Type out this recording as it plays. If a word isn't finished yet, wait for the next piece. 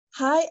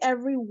Hi,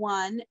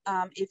 everyone.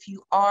 If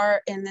you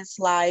are in this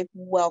live,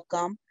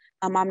 welcome.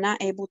 I'm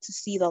not able to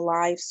see the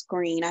live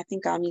screen. I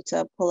think I'll need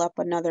to pull up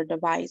another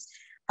device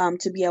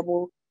to be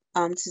able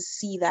to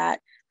see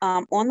that.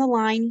 On the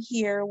line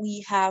here,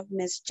 we have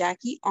Miss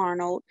Jackie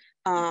Arnold,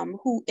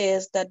 who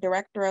is the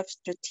Director of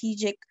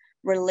Strategic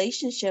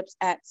Relationships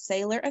at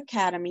Saylor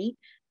Academy.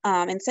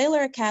 And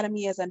Saylor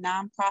Academy is a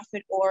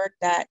nonprofit org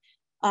that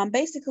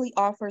basically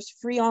offers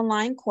free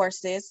online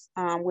courses,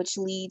 which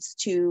leads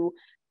to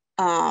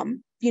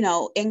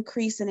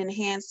increase and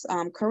enhance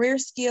career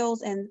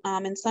skills and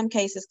in some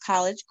cases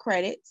college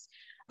credits.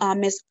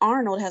 Ms.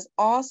 Arnold has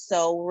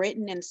also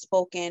written and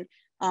spoken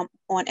on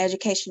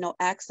educational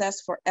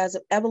access for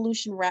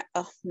Evolution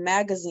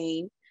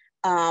Magazine,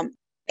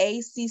 ACCRAO,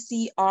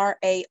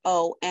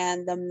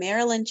 and the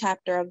Maryland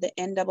chapter of the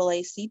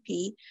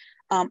NAACP.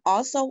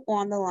 Also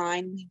on the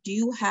line, we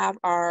do have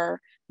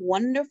our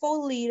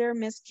wonderful leader,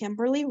 Ms.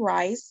 Kimberly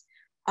Rice,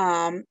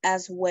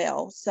 as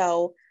well.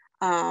 So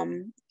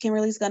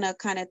Kimberly's going to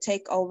kind of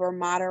take over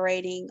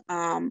moderating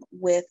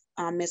with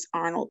Ms.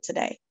 Arnold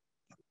today.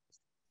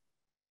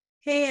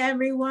 Hey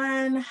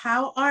everyone,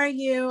 how are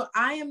you?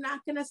 I am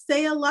not going to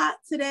say a lot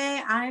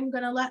today. I'm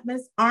going to let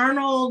Ms.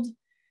 Arnold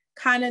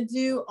kind of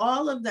do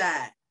all of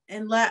that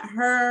and let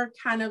her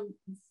kind of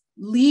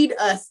lead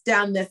us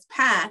down this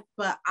path.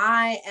 But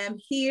I am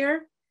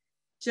here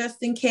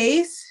just in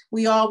case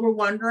we all were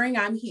wondering,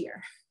 I'm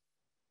here.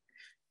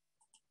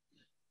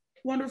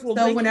 Wonderful.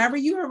 So whenever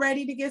you are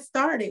ready to get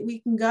started, we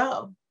can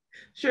go.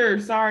 Sure.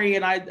 Sorry.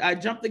 And I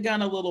jumped the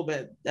gun a little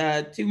bit.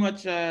 Too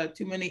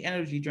many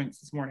energy drinks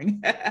this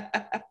morning.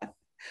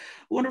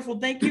 Wonderful.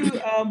 Thank you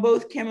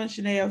both Kim and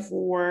Shania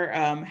for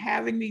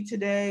having me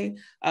today.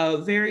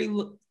 Very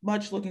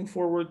much looking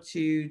forward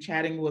to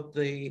chatting with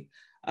the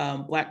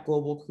Black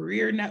Global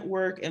Career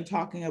Network and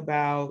talking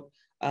about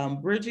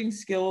bridging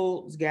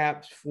skills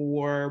gaps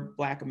for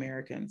Black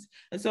Americans.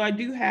 And so I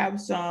do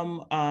have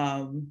some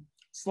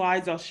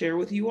slides I'll share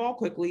with you all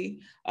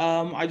quickly.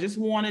 I just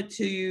wanted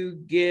to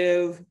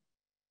give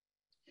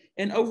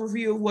an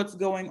overview of what's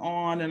going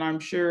on, and I'm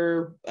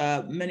sure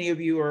many of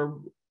you are,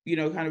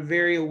 kind of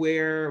very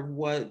aware of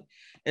what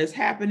is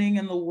happening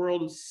in the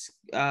world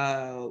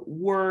of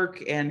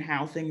work and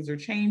how things are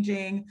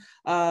changing,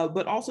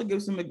 but also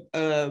give some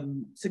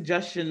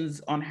suggestions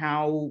on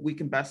how we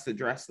can best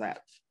address that.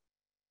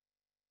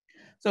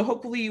 So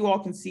hopefully you all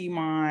can see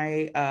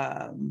my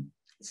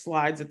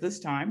slides at this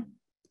time.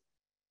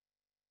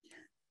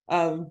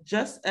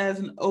 Just as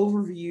an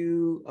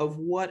overview of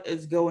what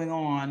is going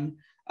on,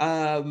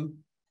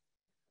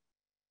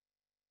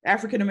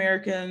 African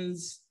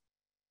Americans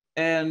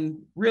and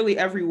really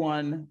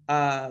everyone,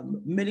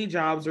 many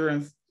jobs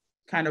are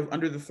kind of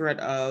under the threat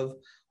of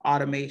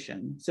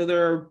automation. So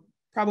there are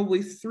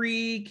probably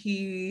three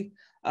key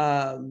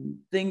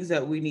things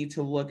that we need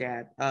to look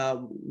at.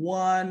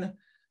 One,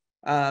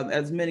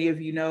 as many of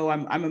you know,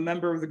 I'm a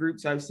member of the group,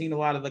 so I've seen a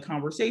lot of the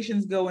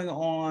conversations going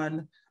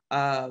on.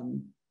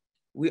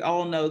 We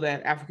all know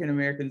that African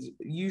Americans,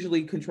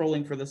 usually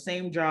controlling for the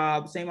same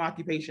job, same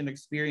occupation,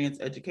 experience,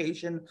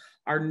 education,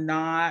 are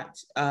not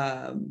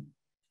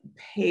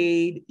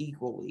paid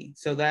equally.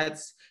 So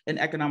that's an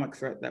economic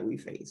threat that we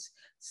face.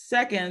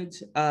 Second,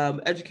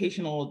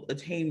 educational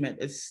attainment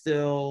is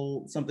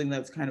still something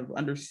that's kind of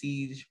under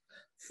siege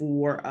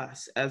for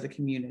us as a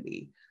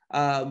community.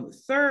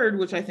 Third,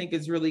 which I think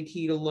is really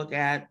key to look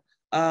at,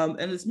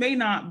 and this may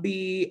not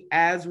be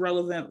as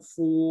relevant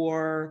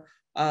for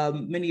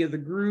many of the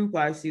group.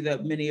 I see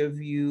that many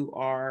of you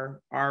are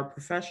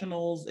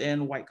professionals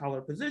in white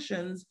collar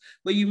positions,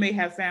 but you may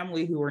have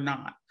family who are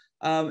not.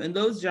 And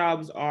those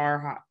jobs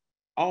are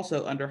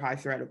also under high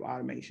threat of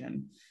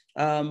automation.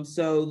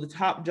 So the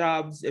top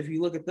jobs, if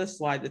you look at this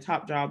slide, the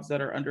top jobs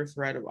that are under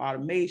threat of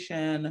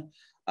automation,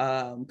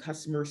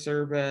 customer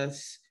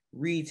service,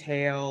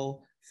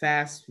 retail,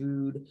 fast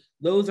food,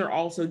 those are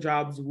also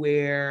jobs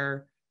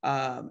where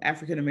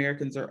African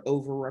Americans are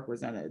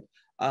overrepresented.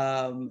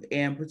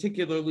 And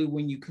particularly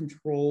when you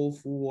control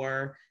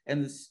for,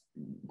 and this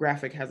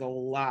graphic has a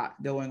lot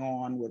going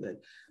on with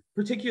it,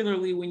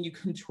 particularly when you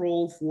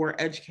control for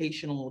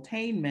educational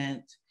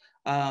attainment,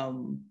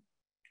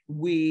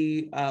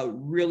 we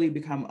really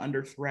become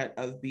under threat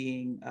of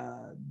being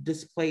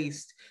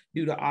displaced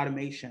due to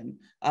automation.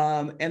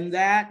 And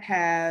that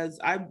has,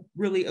 I've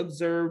really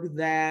observed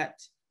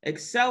that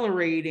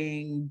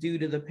accelerating due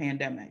to the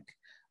pandemic.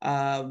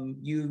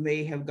 You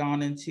may have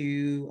gone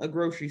into a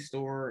grocery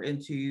store,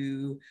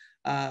 into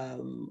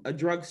a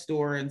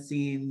drugstore and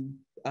seen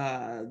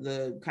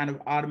the kind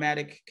of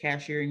automatic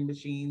cashiering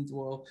machines.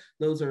 Well,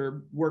 those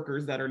are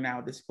workers that are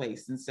now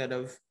displaced. Instead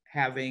of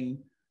having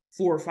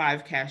 4 or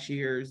 5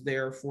 cashiers,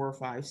 there are 4 or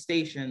 5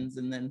 stations,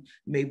 and then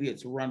maybe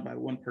it's run by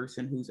one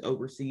person who's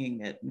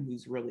overseeing it and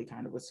who's really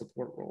kind of a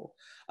support role.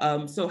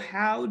 So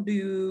I've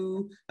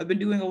been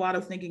doing a lot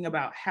of thinking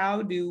about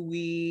how do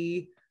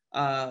we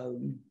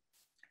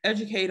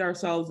educate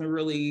ourselves and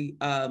really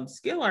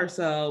skill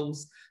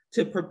ourselves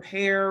to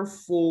prepare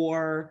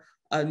for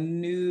a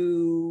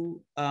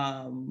new,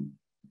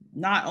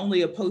 not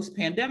only a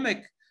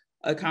post-pandemic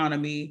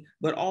economy,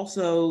 but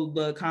also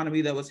the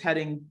economy that was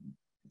heading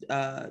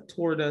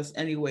toward us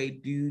anyway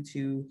due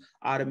to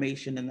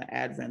automation and the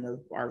advent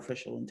of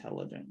artificial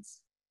intelligence.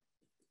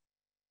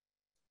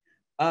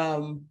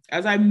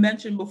 As I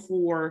mentioned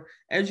before,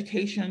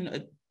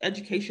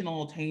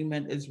 educational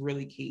attainment is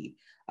really key.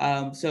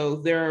 So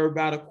there are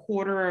about a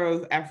quarter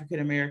of African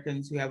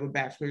Americans who have a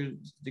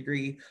bachelor's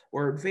degree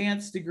or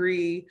advanced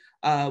degree,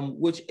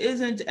 which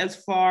isn't as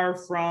far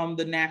from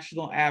the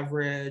national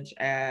average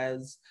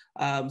as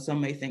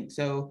some may think.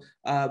 So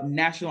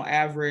national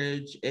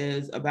average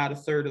is about a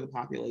third of the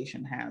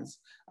population has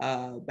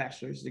a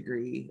bachelor's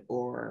degree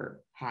or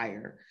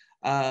higher.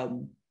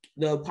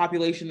 The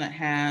population that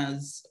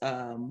has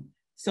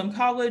some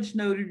college,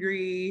 no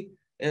degree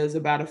is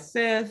about a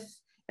fifth,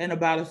 and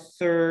about a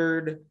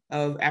third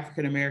of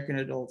African American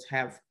adults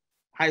have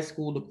high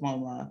school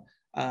diploma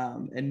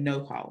and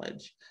no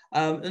college.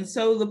 And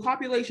so the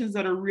populations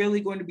that are really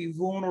going to be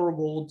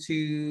vulnerable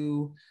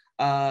to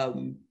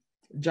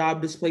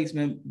job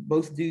displacement,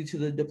 both due to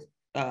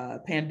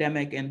the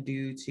pandemic and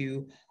due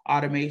to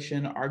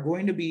automation, are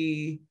going to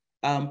be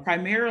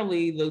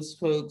primarily those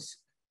folks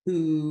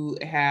who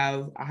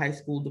have a high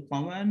school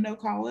diploma and no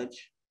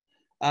college.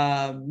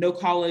 No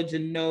college,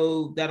 and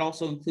no, that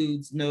also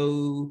includes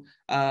no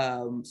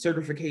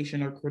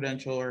certification or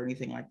credential or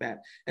anything like that.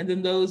 And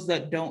then those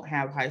that don't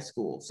have high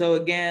school. So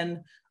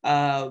again,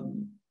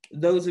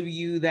 those of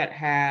you that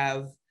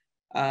have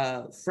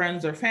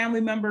friends or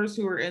family members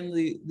who are in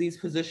these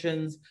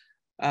positions,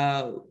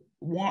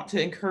 want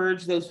to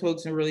encourage those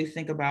folks and really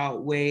think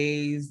about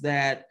ways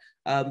that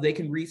they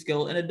can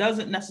reskill. And it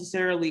doesn't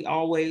necessarily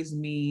always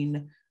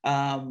mean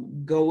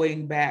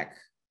going back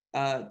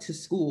to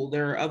school.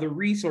 There are other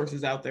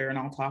resources out there, and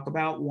I'll talk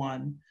about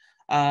one.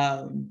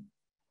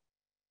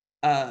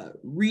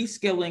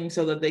 Reskilling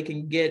so that they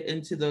can get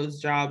into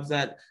those jobs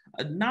that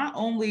not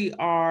only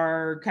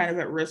are kind of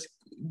at risk,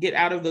 get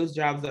out of those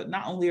jobs that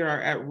not only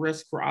are at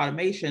risk for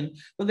automation,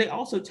 but they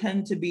also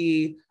tend to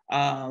be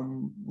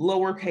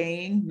lower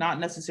paying, not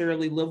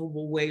necessarily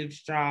livable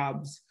wage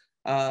jobs,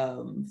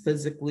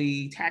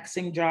 physically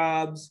taxing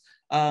jobs,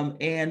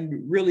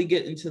 and really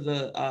get into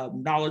the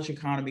knowledge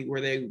economy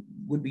where they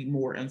would be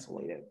more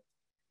insulated.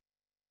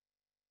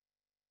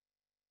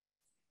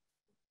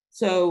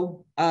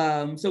 So,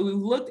 so we've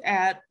looked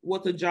at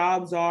what the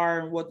jobs are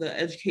and what the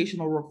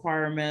educational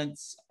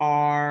requirements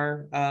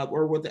are,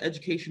 or what the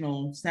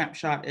educational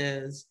snapshot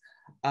is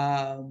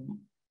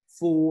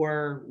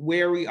for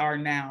where we are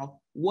now.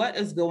 What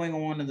is going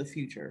on in the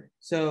future?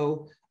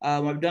 So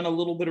I've done a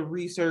little bit of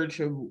research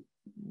of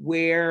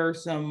where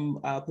some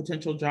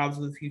potential jobs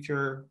of the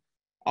future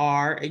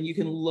are, and you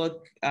can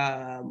look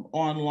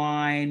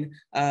online.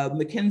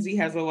 McKinsey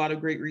has a lot of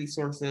great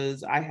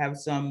resources. I have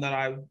some that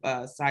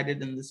I've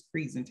cited in this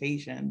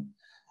presentation,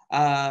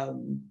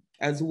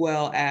 as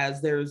well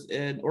as there's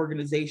an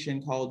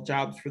organization called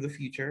Jobs for the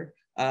Future.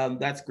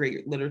 That's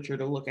great literature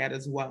to look at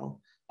as well.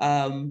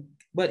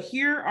 But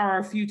here are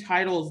a few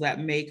titles that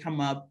may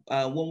come up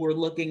when we're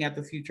looking at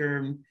the future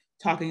and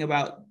talking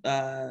about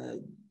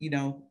you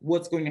know,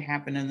 what's going to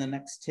happen in the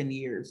next 10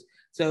 years.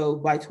 So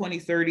by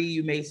 2030,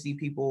 you may see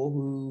people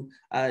who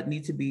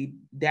need to be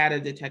data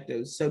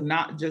detectives. So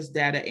not just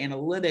data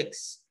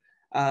analytics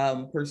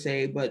per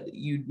se, but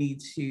you need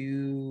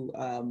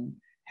to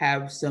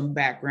have some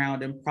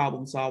background in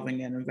problem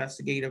solving and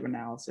investigative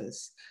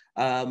analysis.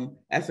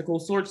 Ethical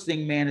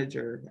sourcing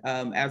manager,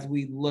 as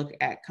we look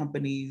at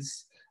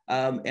companies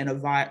and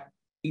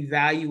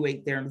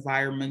evaluate their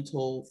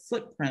environmental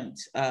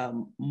footprint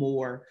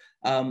more,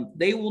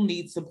 they will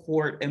need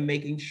support in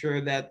making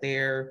sure that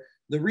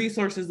the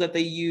resources that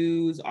they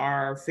use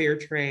are fair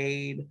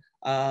trade,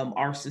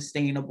 are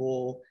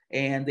sustainable,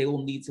 and they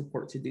will need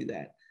support to do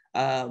that.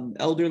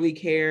 Elderly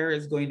care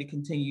is going to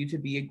continue to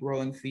be a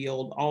growing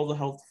field. All the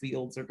health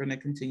fields are going to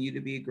continue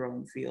to be a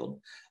growing field.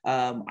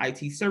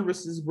 IT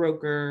services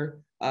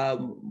broker,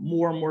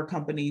 more and more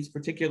companies,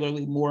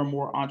 particularly more and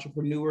more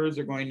entrepreneurs,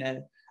 are going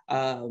to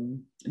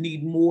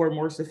need more and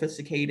more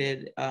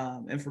sophisticated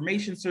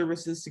information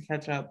services to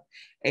catch up.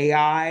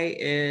 AI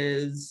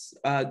is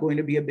going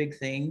to be a big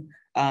thing.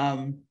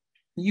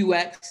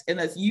 UX, and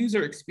that's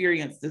user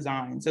experience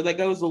design. So that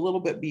goes a little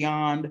bit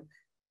beyond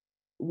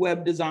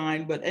web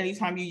design, but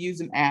anytime you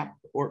use an app,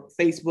 or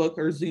Facebook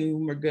or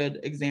Zoom are good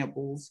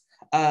examples,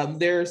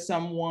 there's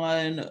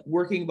someone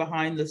working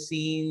behind the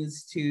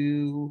scenes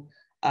to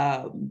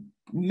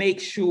make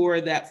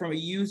sure that from a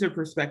user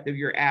perspective,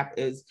 your app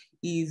is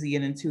easy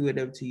and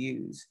intuitive to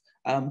use.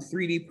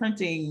 3D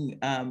printing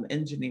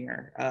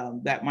engineer,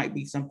 that might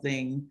be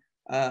something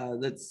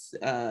that's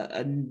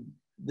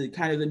the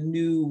kind of the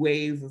new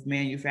wave of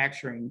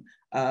manufacturing,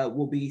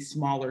 will be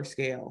smaller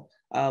scale.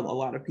 A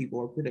lot of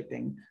people are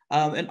predicting.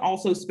 And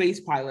also space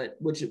pilot,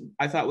 which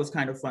I thought was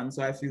kind of fun,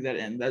 so I threw that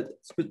in.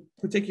 That's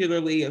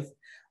particularly if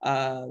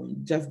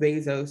Jeff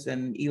Bezos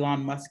and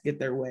Elon Musk get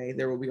their way,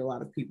 there will be a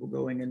lot of people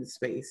going into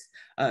space.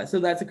 So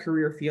that's a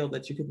career field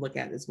that you could look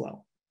at as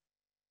well.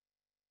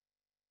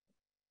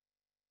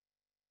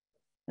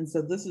 And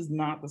so this is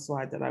not the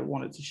slide that I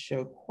wanted to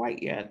show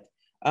quite yet,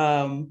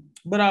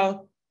 but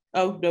oh,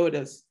 no, it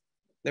is.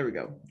 There we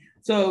go.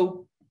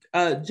 So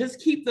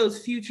just keep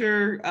those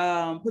future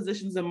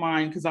positions in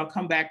mind, because I'll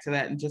come back to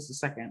that in just a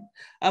second.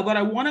 But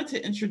I wanted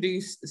to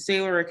introduce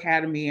Saylor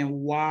Academy and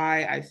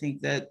why I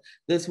think that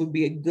this would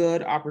be a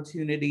good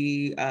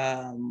opportunity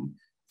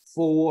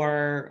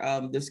for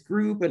this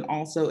group, and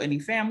also any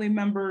family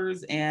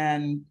members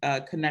and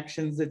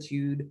connections that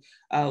you'd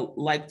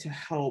like to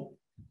help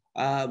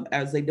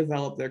as they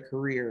develop their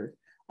career.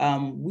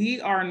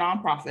 We are a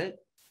nonprofit.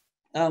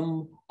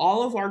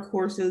 All of our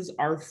courses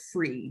are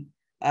free,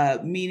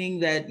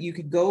 meaning that you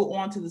could go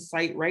onto the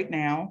site right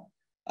now.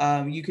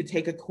 You could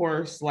take a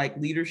course like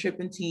Leadership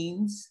in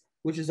Teams,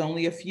 which is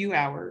only a few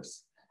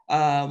hours.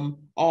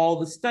 All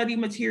the study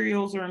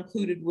materials are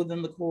included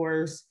within the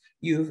course.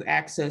 You have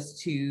access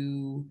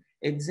to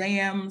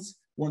exams.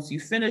 Once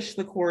you finish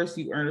the course,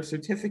 you earn a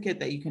certificate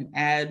that you can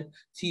add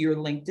to your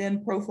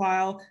LinkedIn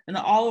profile, and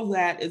all of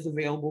that is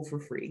available for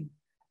free.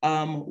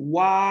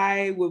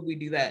 Why would we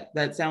do that?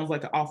 That sounds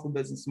like an awful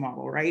business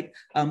model, right?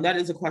 That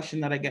is a question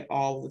that I get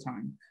all the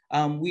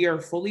time. We are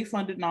a fully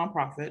funded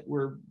nonprofit.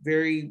 We're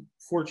very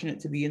fortunate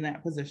to be in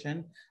that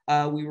position.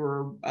 We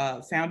were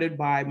founded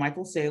by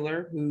Michael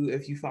Saylor, who,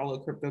 if you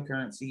follow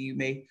cryptocurrency, you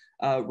may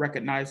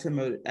recognize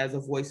him as a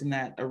voice in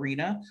that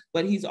arena.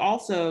 But he's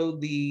also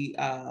the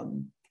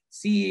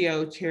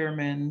CEO,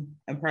 chairman,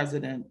 and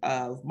president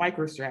of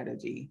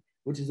MicroStrategy,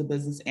 which is a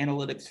business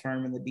analytics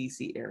firm in the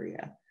DC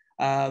area.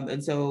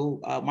 And so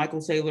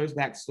Michael Saylor's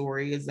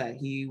backstory is that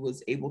he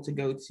was able to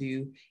go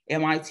to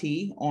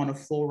MIT on a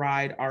full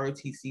ride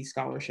ROTC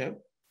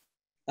scholarship.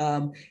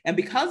 And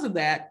because of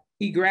that,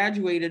 he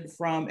graduated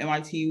from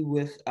MIT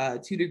with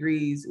 2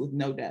 degrees with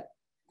no debt.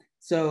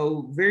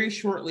 So very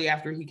shortly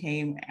after he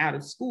came out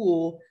of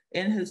school,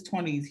 in his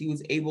 20s, he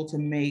was able to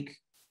make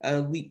a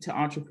leap to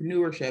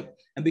entrepreneurship.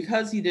 And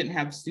because he didn't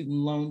have student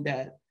loan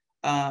debt,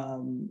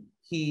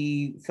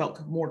 he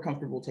felt more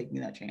comfortable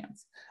taking that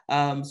chance.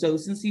 So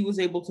since he was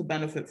able to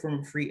benefit from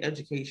a free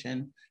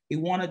education, he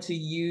wanted to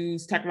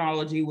use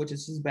technology, which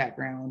is his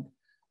background,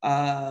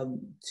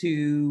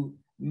 to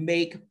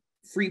make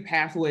free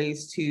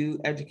pathways to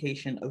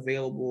education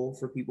available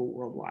for people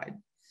worldwide.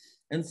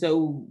 And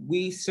so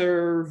we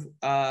serve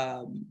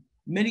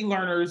many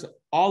learners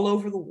all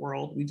over the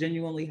world. We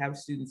genuinely have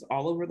students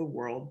all over the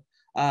world,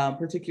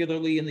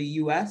 particularly in the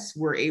US.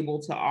 We're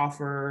able to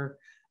offer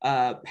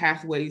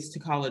pathways to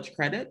college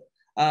credit.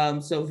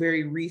 So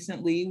very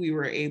recently, we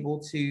were able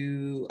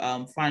to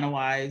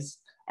finalize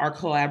our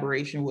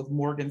collaboration with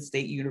Morgan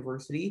State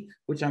University,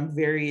 which I'm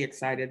very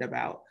excited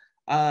about.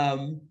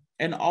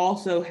 And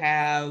also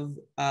have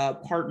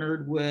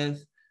partnered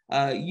with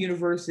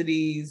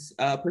universities,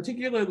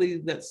 particularly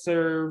that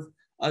serve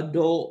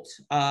adult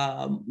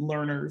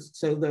learners.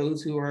 So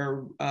those who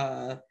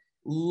are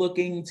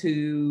looking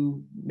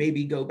to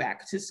maybe go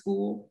back to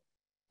school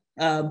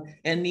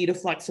and need a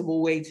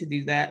flexible way to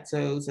do that.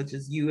 So such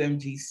as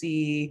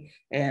UMGC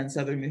and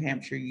Southern New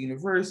Hampshire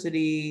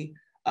University,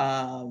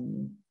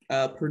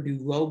 Purdue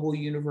Global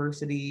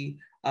University.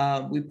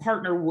 We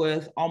partner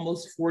with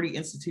almost 40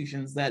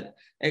 institutions that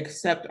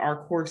accept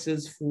our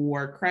courses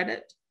for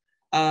credit.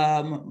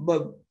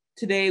 But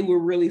today we're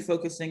really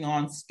focusing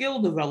on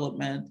skill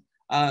development.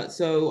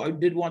 So I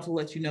did want to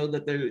let you know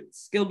that the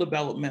skill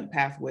development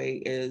pathway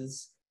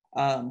is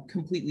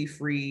completely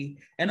free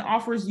and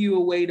offers you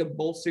a way to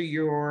bolster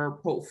your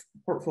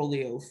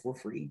portfolio for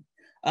free.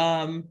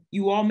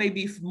 You all may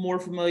be more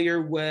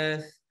familiar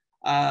with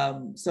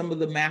some of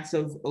the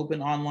massive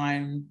open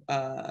online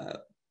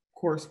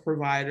course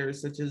providers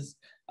such as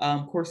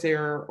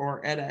Coursera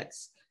or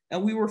edX.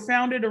 And we were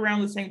founded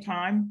around the same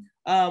time.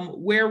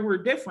 Where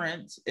we're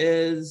different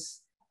is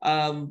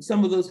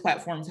some of those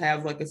platforms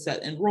have like a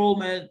set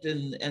enrollment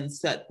and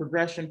set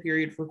progression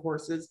period for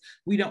courses.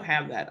 We don't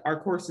have that.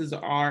 Our courses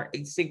are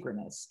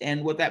asynchronous.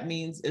 And what that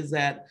means is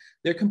that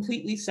they're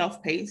completely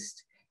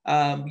self-paced.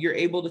 You're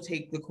able to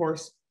take the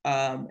course,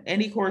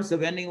 any course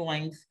of any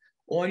length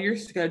on your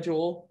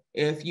schedule.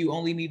 If you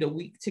only need a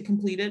week to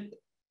complete it,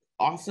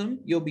 awesome.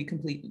 You'll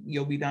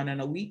be done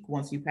in a week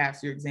once you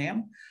pass your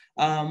exam.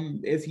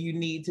 If you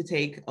need to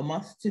take a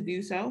month to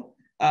do so,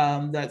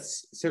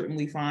 that's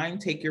certainly fine.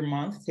 Take your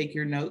month, take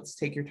your notes,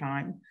 take your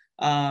time,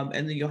 and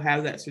then you'll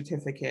have that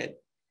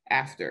certificate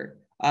after.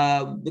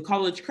 The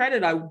college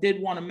credit I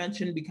did want to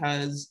mention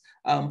because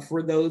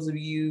for those of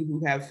you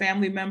who have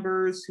family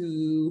members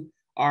who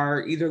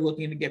are either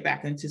looking to get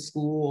back into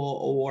school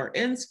or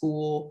in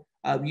school,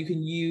 you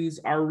can use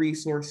our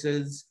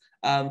resources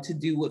to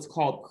do what's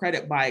called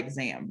credit by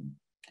exam.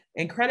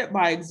 And credit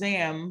by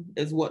exam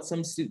is what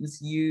some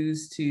students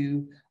use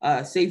to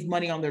save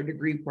money on their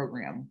degree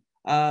program.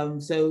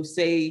 So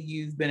say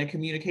you've been a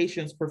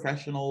communications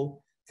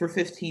professional for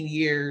 15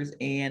 years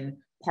and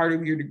part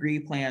of your degree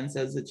plan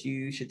says that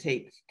you should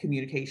take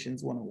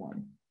Communications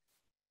 101.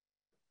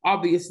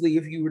 Obviously,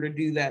 if you were to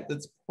do that,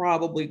 that's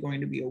probably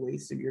going to be a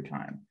waste of your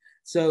time.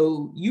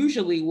 So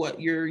usually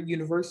what your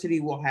university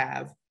will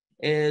have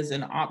is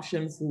an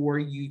option for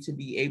you to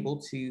be able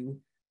to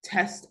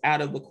test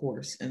out of the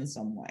course in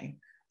some way.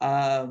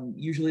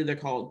 Usually they're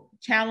called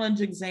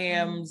challenge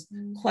exams.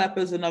 CLEP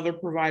is another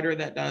provider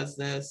that does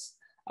this,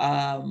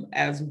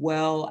 as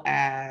well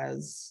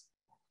as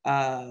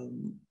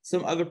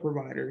some other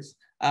providers.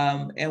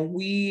 And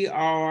we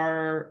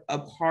are a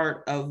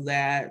part of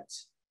that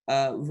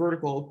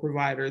vertical of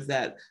providers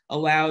that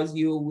allows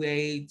you a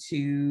way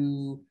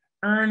to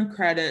earn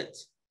credit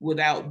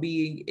without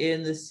being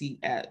in the seat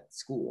at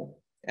school.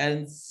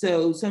 And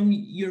so some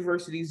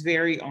universities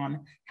vary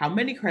on how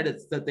many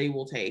credits that they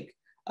will take.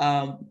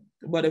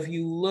 But if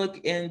you look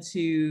into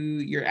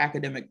your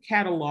academic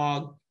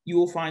catalog, you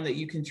will find that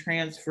you can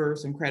transfer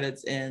some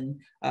credits in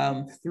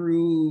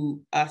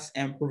through us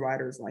and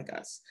providers like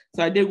us.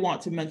 So I did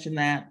want to mention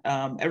that.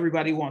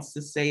 Everybody wants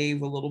to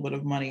save a little bit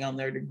of money on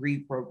their degree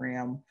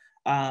program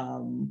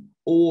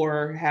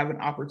or have an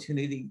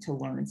opportunity to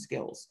learn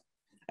skills.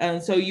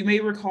 And so you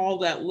may recall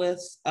that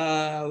list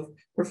of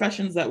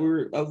professions that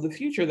of the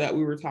future that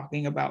we were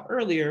talking about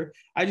earlier.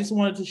 I just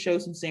wanted to show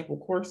some sample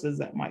courses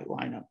that might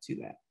line up to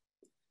that.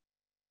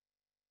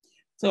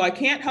 So I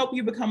can't help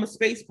you become a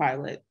space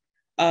pilot,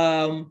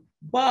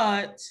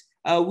 but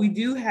we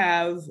do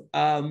have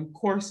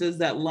courses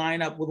that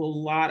line up with a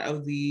lot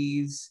of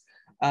these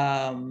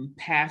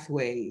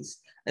pathways.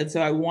 And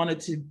so I wanted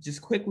to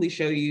just quickly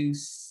show you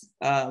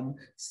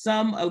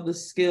some of the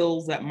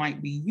skills that might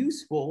be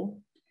useful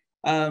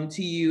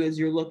to you as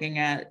you're looking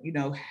at,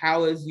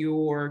 how is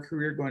your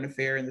career going to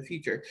fare in the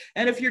future?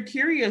 And if you're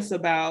curious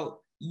about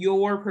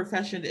your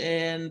profession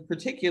in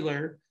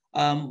particular,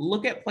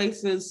 look at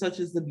places such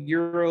as the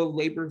Bureau of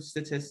Labor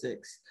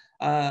Statistics.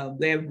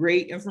 They have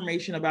great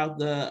information about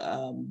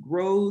the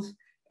growth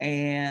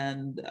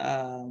and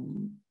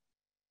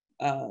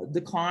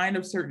decline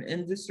of certain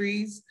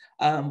industries.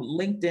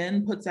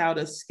 LinkedIn puts out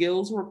a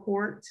skills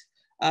report,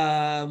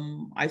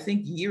 I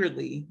think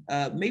yearly,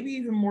 maybe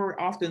even more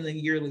often than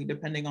yearly,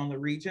 depending on the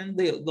region.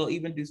 They'll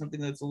even do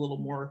something that's a little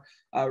more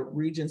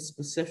region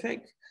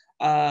specific.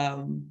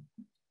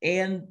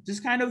 And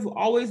just kind of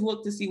always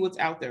look to see what's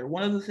out there.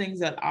 One of the things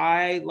that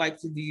I like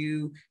to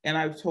do, and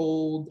I've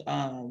told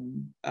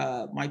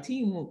my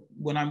team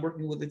when I'm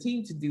working with a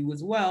team to do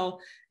as well,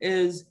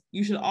 is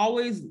you should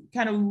always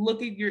kind of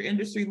look at your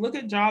industry, look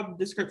at job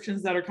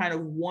descriptions that are kind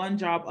of one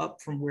job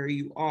up from where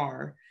you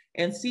are,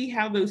 and see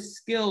how those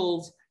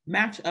skills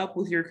match up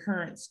with your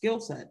current skill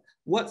set.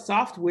 What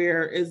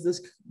software is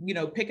this,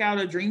 pick out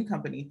a dream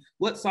company.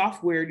 What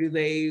software do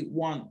they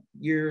want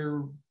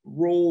your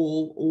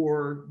role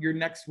or your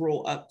next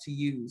role up to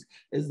use?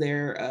 Is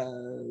there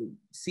a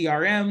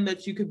CRM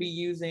that you could be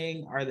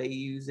using? Are they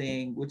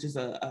using, which is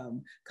a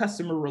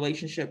customer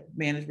relationship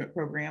management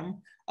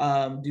program?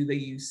 Do they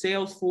use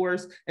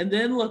Salesforce? And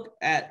then look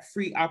at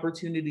free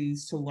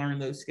opportunities to learn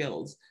those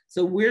skills.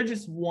 So we're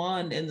just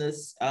one in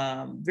this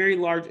very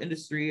large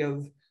industry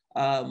of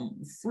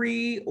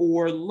free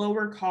or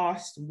lower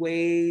cost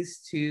ways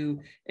to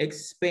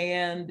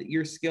expand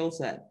your skill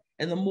set.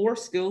 And the more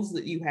skills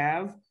that you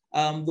have,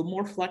 the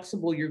more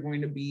flexible you're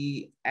going to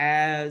be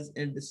as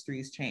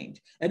industries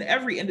change. And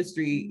every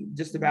industry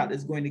just about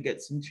is going to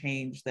get some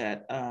change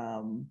that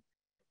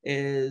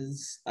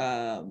is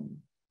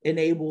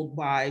enabled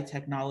by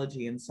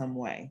technology in some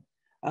way.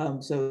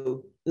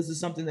 So this is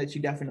something that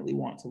you definitely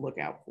want to look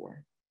out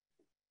for.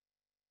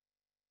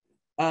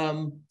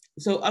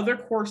 So other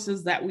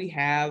courses that we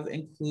have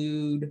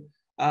include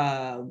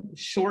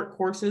short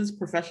courses,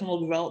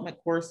 professional development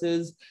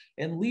courses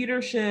in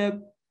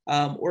leadership,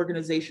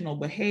 organizational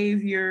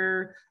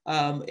behavior.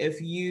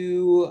 If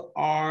you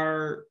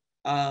are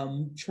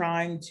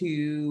trying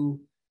to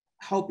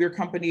help your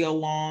company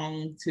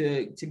along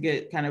to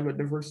get kind of a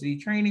diversity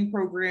training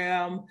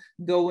program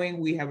going,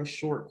 we have a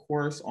short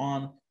course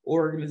on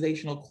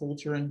organizational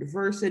culture and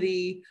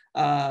diversity,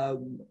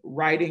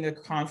 writing a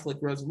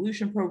conflict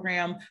resolution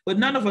program, but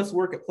none of us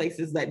work at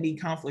places that need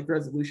conflict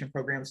resolution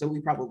programs, so we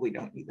probably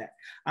don't need that.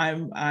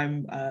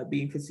 I'm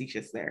being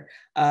facetious there.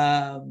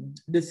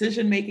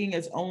 Decision making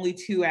is only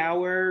 2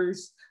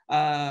 hours.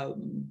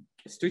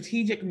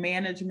 Strategic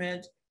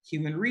management,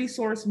 human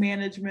resource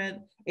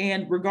management,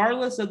 and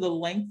regardless of the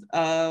length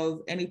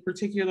of any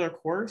particular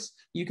course,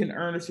 you can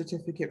earn a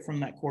certificate from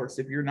that course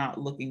if you're not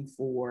looking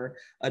for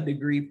a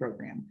degree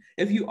program.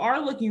 If you are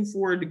looking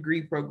for a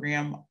degree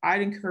program,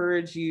 I'd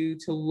encourage you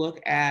to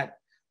look at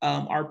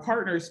our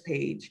partners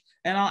page,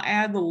 and I'll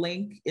add the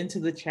link into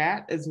the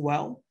chat as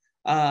well,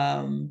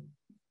 and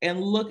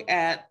look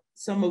at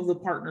some of the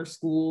partner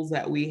schools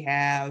that we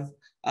have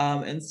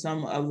and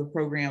some of the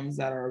programs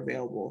that are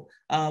available.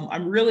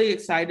 I'm really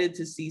excited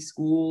to see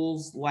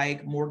schools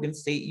like Morgan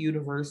State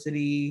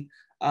University,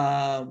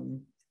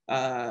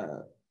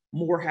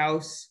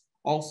 Morehouse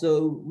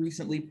also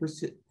recently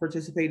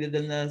participated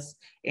in this,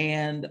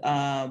 and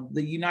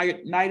the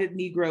United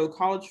Negro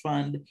College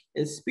Fund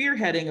is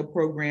spearheading a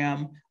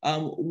program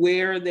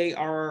where they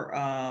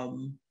are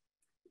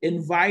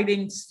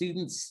inviting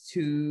students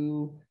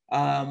to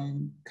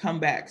come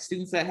back,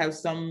 students that have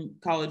some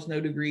college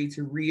no degree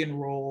to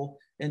re-enroll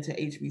into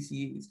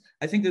HBCUs.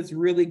 I think that's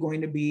really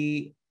going to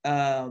be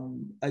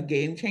a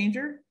game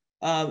changer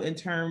in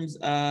terms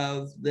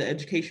of the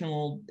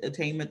educational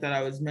attainment that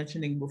I was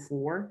mentioning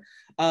before.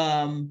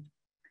 And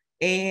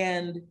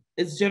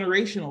it's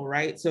generational,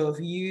 right? So if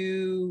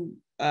you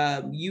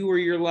or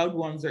your loved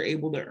ones are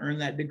able to earn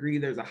that degree,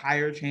 there's a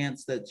higher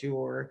chance that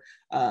your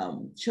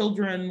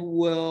children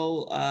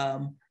will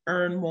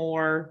earn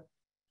more,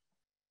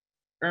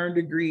 earn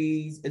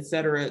degrees, et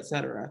cetera, et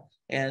cetera.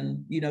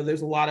 And, you know,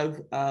 there's a lot of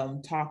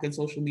talk in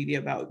social media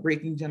about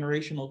breaking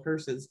generational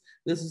curses.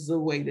 This is a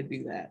way to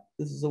do that.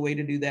 This is a way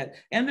to do that.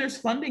 And there's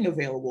funding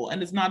available,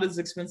 and it's not as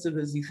expensive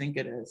as you think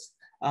it is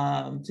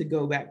to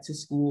go back to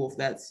school if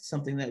that's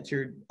something that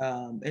you're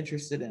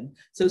interested in.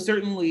 So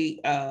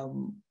certainly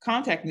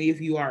contact me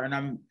if you are, and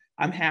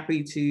I'm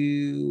happy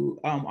to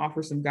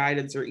offer some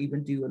guidance or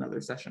even do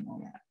another session on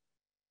that.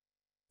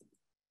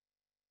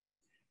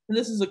 And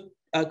this is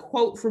a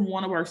quote from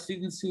one of our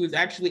students who is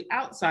actually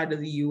outside of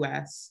the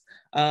US,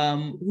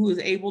 who is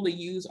able to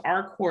use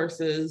our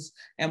courses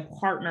and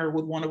partner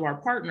with one of our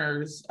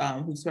partners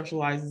who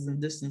specializes in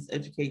distance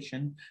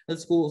education. The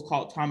school is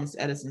called Thomas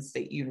Edison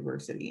State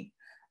University,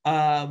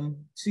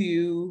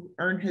 to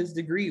earn his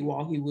degree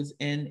while he was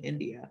in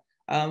India.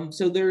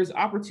 So there's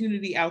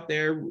opportunity out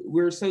there.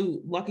 We're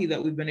so lucky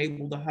that we've been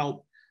able to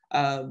help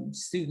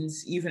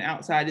students even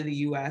outside of the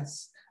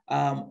US.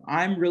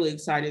 I'm really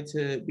excited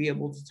to be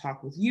able to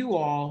talk with you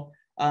all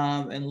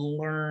and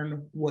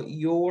learn what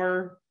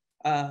your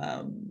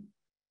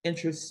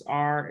interests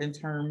are in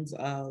terms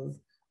of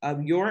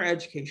your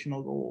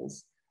educational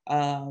goals.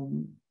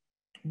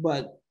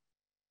 But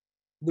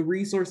the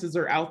resources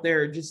are out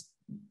there. Just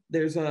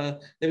there's a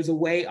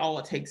way. All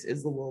it takes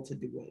is the will to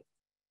do it.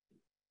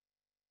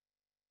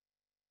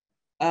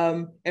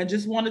 And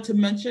just wanted to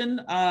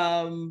mention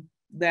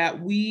that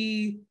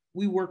we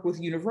work with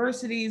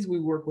universities, we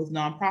work with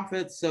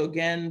nonprofits. So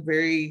again,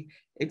 very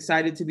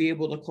excited to be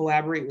able to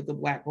collaborate with the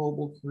Black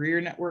Global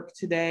Career Network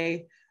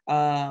today.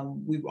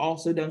 We've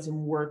also done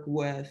some work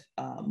with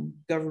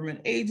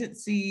government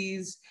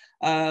agencies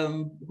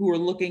who are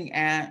looking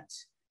at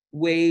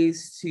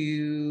ways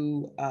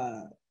to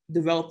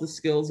develop the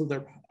skills of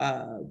their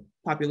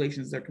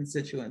populations, their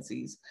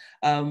constituencies.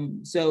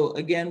 So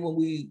again, when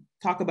we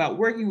talk about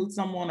working with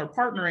someone or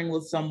partnering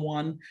with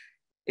someone,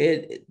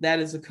 that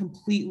is a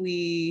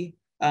completely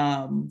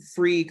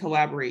free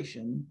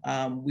collaboration.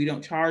 We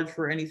don't charge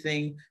for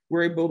anything.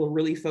 We're able to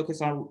really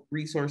focus our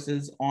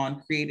resources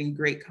on creating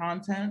great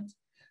content,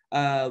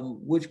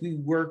 which we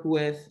work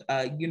with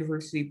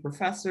university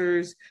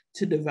professors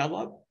to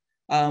develop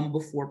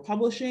before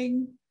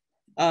publishing,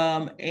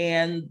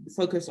 and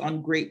focus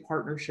on great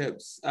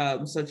partnerships,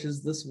 such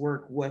as this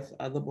work with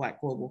the Black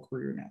Global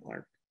Career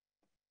Network.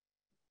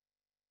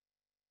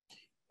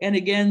 And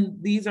again,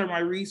 these are my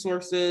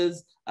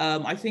resources.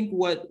 I think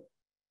what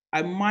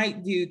I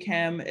might do,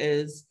 Kim,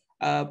 is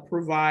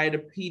provide a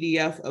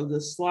PDF of the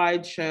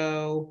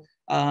slideshow.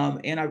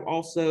 And I've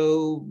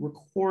also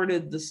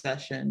recorded the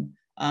session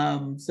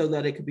so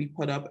that it could be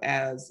put up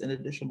as an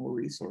additional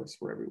resource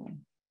for everyone.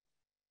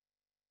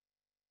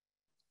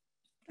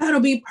 That'll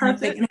be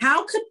perfect. And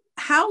how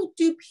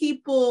could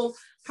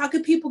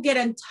people get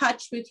in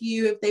touch with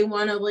you if they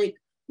want to like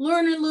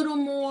learn a little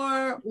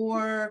more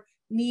or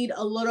need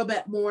a little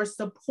bit more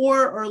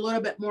support or a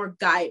little bit more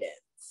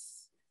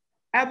guidance?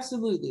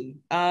 Absolutely.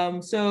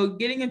 So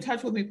getting in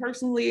touch with me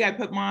personally, I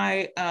put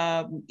my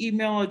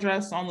email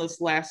address on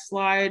this last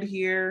slide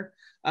here.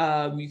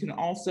 You can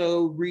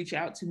also reach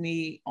out to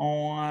me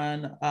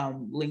on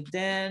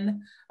LinkedIn.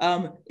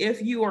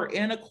 If you are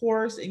in a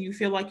course and you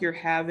feel like you're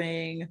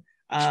having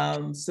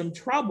some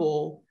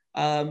trouble,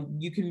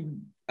 you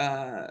can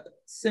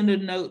send a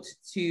note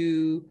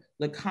to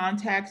the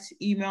contact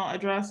email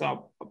address.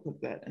 I'll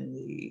put that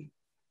in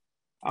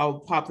I'll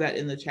pop that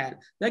in the chat.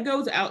 That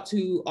goes out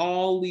to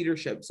all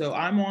leadership. So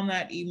I'm on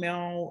that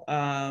email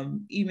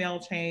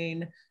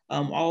chain.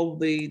 All of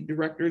the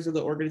directors of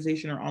the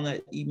organization are on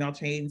that email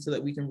chain so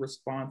that we can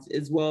respond,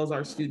 as well as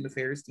our student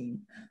affairs team,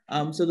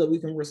 so that we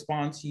can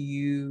respond to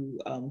you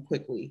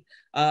quickly.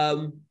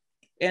 And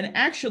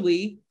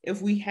actually,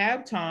 if we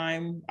have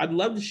time, I'd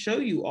love to show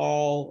you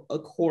all a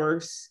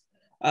course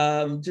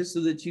just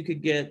so that you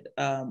could get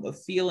a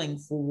feeling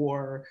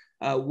for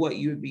what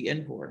you would be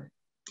in for.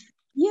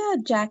 Yeah,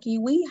 Jackie,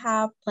 we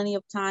have plenty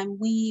of time.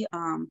 We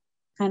kind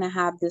of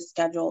have this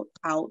scheduled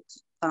out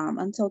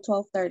until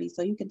 12:30,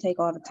 so you can take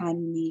all the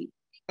time you need.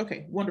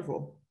 Okay,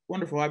 wonderful,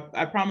 wonderful.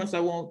 I promise I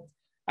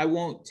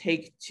won't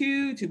take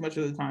too much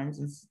of the time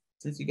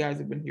since you guys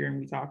have been hearing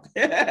me talk.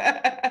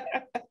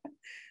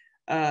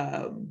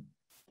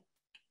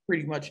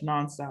 Pretty much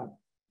nonstop.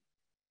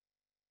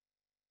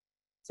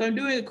 So I'm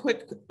doing a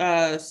quick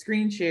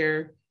screen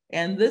share,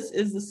 and this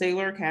is the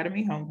Saylor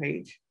Academy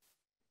homepage.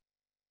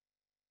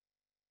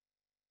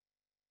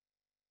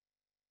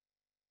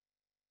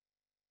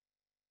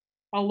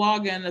 I'll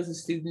log in as a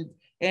student,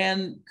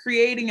 and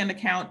creating an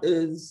account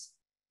is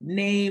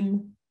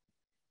name,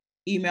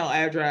 email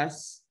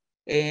address,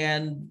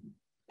 and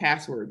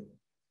password,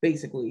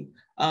 basically.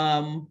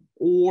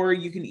 or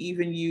you can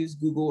even use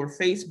Google or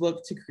Facebook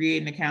to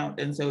create an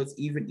account. And so it's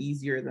even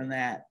easier than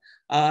that.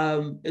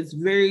 It's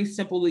very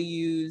simple to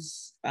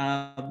use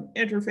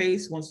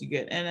interface once you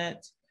get in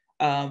it.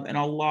 And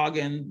I'll log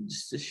in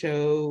just to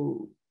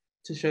show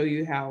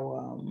you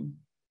how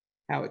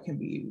it can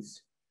be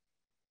used.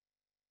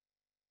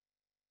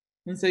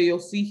 And so you'll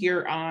see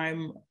here,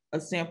 I'm a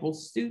sample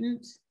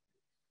student.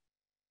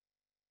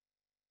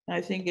 I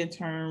think in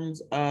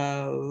terms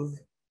of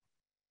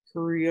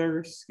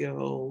career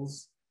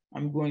skills,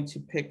 I'm going to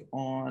pick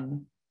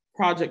on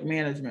project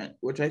management,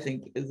 which I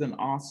think is an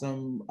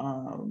awesome,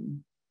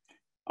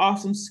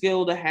 awesome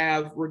skill to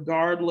have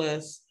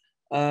regardless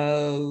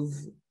of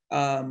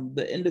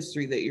the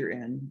industry that you're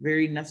in.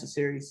 Very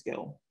necessary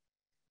skill.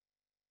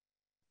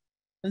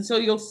 And so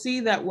you'll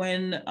see that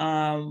when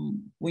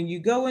you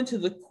go into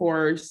the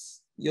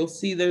course, you'll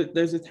see that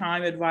there's a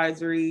time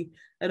advisory.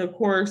 And of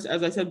course,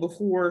 as I said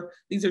before,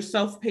 these are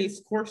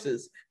self-paced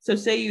courses. So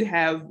say you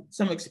have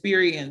some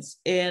experience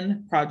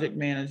in project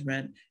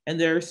management, and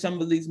there are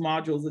some of these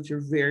modules that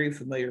you're very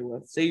familiar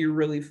with. Say you're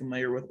really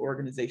familiar with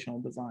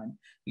organizational design.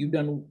 You've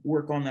done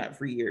work on that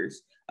for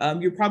years.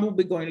 You're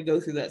probably going to go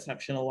through that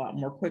section a lot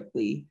more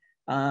quickly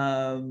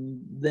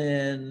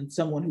than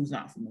someone who's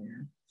not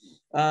familiar.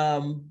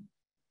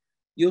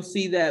 You'll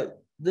see that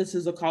this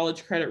is a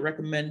college credit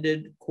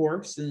recommended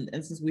course. And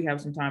since we have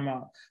some time,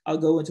 I'll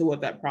go into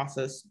what that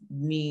process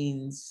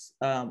means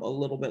a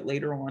little bit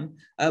later on.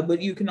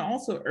 But you can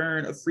also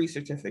earn a free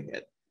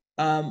certificate.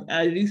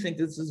 I do think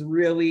this is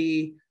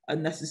really a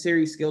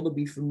necessary skill to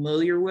be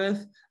familiar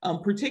with,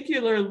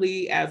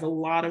 particularly as a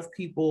lot of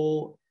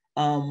people,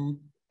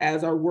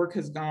 as our work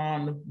has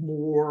gone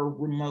more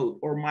remote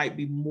or might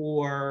be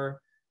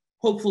more,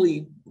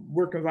 hopefully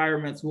work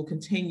environments will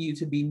continue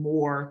to be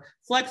more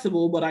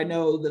flexible, but I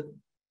know that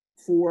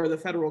for the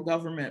federal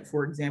government,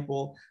 for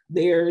example,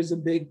 there's a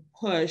big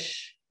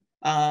push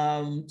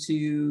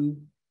to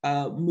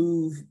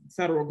move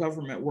federal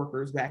government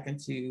workers back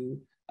into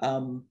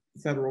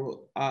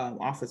federal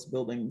office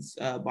buildings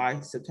by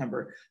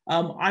September.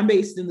 I'm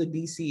based in the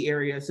DC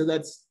area, so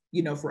that's,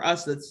 you know, for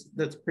us,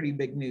 that's pretty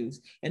big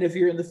news. And if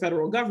you're in the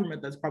federal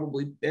government, that's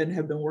probably, and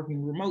have been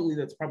working remotely,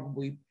 that's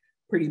probably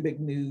pretty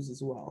big news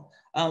as well.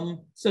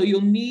 So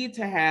you'll need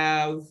to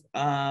have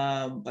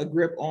a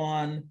grip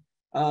on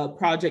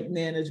project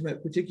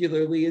management,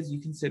 particularly as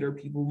you consider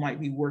people might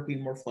be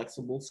working more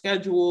flexible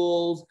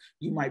schedules,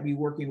 you might be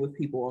working with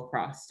people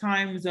across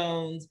time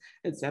zones,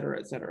 et cetera,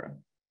 et cetera.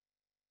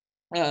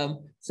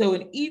 So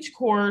in each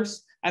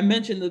course, I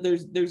mentioned that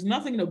there's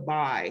nothing to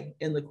buy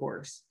in the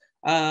course.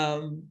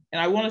 And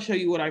I want to show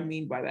you what I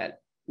mean by that.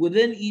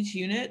 Within each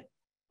unit,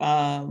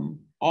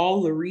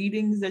 all the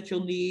readings that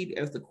you'll need.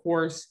 If the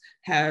course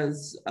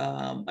has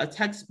a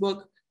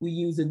textbook, we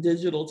use a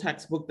digital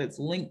textbook that's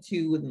linked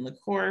to within the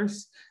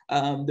course.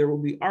 There will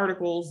be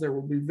articles, there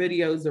will be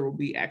videos, there will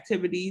be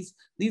activities.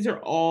 These are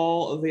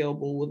all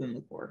available within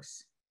the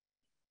course.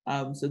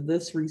 So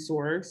this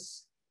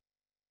resource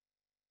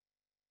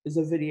is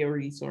a video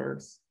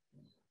resource.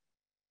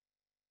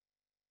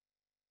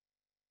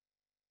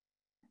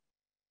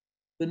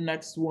 The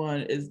next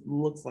one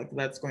looks like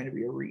that's going to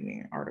be a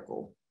reading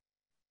article.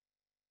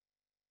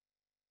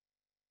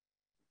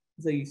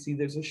 So you see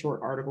there's a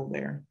short article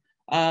there.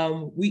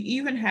 We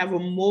even have a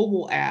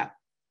mobile app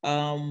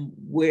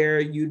where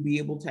you'd be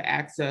able to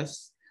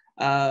access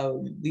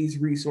these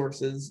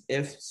resources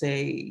if,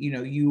 say,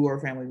 you or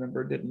a family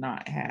member did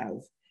not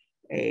have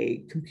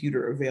a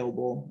computer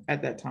available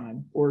at that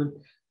time, or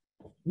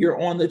you're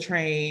on the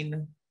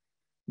train,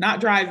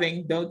 not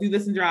driving, don't do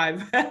this and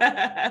drive,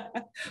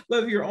 but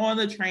if you're on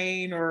the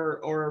train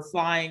or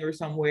flying or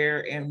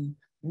somewhere and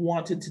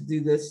wanted to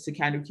do this to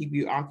kind of keep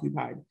you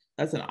occupied,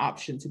 that's an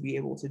option to be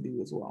able to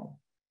do as well.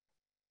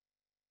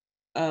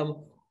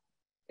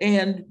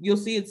 And you'll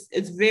see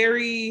it's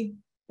very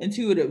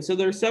intuitive. So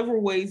there are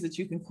several ways that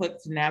you can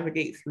click to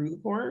navigate through the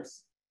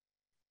course.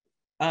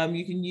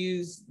 You can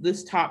use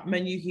this top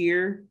menu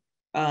here,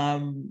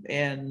 and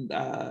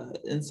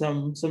in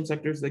some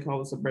sectors they call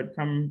this a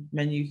breadcrumb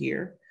menu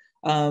here.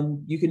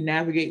 You can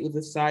navigate with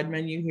the side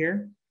menu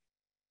here.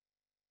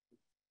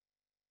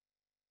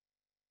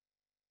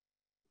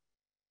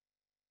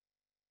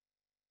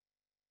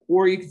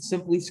 Or you can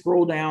simply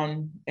scroll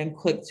down and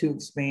click to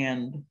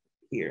expand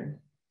here.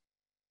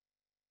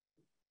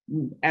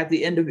 At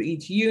the end of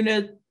each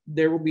unit,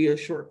 there will be a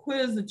short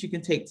quiz that you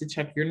can take to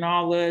check your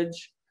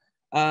knowledge.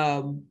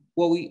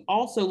 What we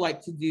also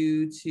like to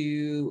do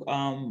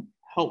to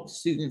help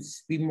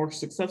students be more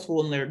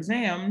successful in their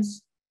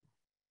exams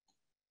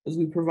is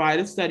we provide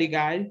a study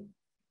guide.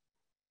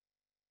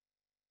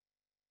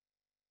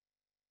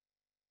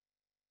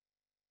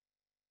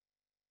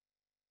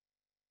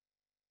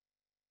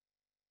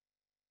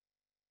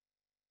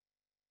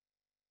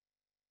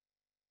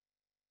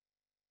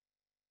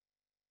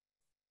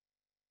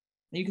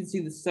 You can see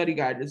the study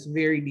guide is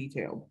very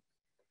detailed.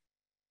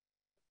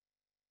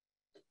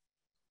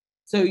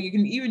 So you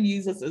can even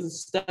use this as a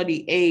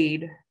study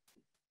aid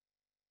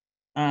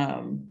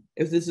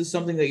if this is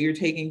something that you're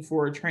taking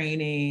for a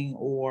training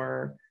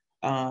or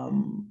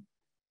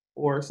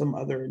or some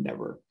other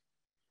endeavor.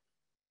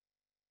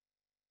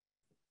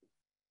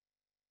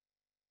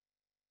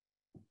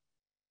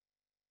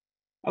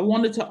 I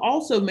wanted to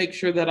also make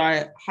sure that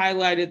I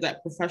highlighted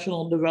that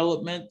professional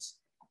development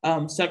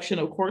section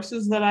of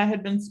courses that I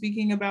had been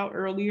speaking about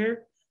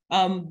earlier.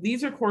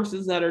 These are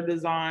courses that are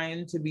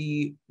designed to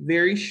be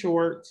very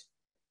short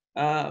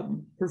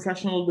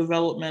professional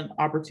development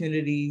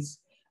opportunities.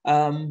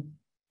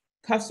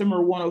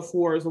 Customer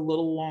 104 is a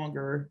little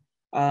longer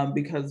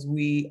because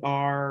we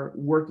are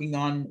working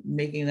on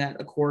making that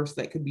a course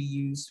that could be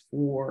used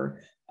for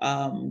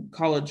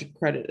college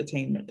credit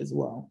attainment as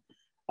well.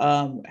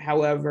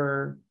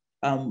 However,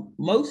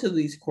 most of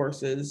these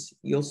courses,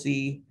 you'll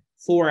see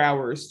 4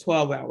 hours,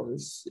 12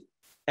 hours.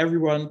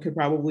 Everyone could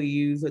probably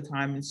use a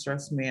time and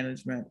stress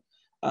management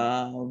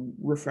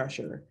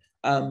refresher.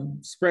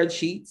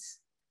 Spreadsheets,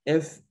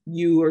 if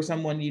you or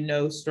someone you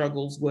know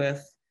struggles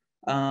with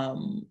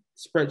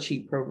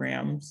spreadsheet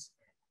programs,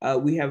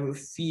 we have a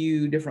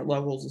few different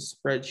levels of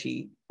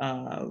spreadsheet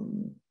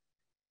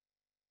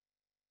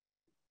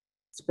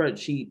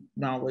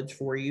knowledge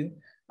for you.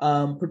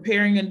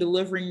 Preparing and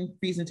delivering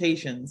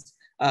presentations.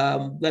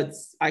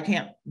 I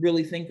can't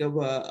really think of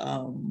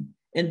a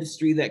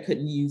industry that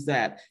couldn't use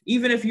that.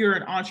 Even if you're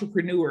an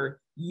entrepreneur,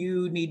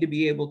 you need to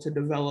be able to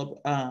develop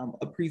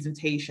a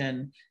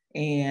presentation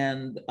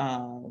and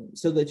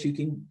so that you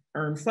can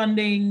earn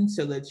funding,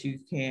 so that you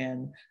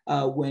can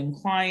win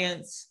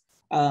clients.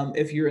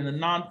 If you're in the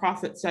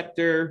nonprofit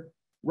sector,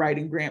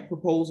 writing grant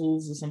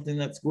proposals is something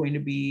that's going to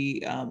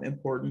be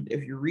important.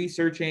 If you're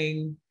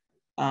researching,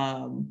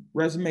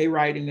 resume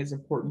writing is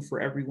important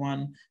for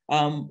everyone.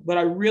 But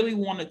I really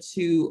wanted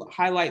to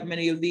highlight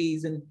many of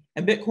these, and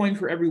Bitcoin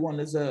for Everyone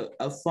is a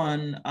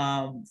fun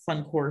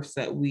course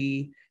that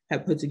we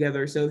have put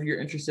together. So if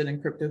you're interested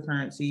in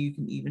cryptocurrency, you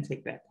can even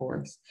take that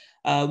course.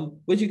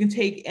 But you can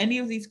take any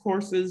of these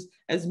courses,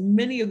 as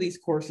many of these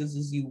courses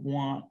as you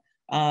want,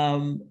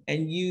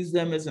 and use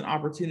them as an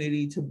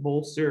opportunity to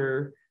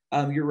bolster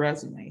your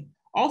resume.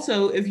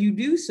 Also, if you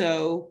do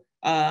so,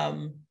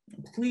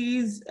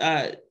 please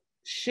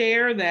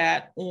share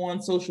that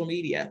on social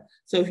media.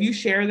 So if you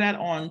share that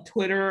on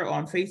Twitter,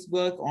 on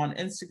Facebook, on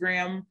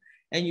Instagram,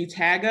 and you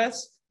tag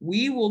us,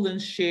 we will then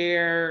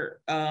share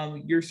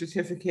your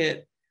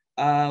certificate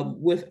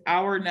with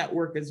our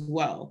network as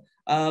well.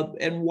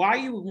 And why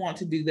you would want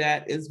to do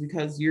that is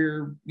because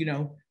you're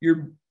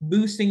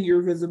boosting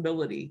your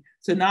visibility.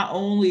 So not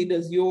only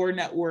does your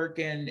network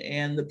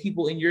and the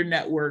people in your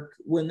network,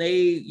 when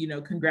they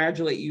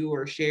congratulate you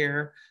or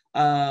share,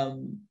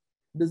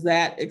 does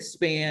that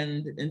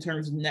expand in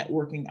terms of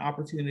networking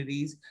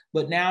opportunities?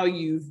 But now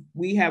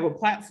we have a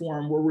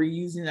platform where we're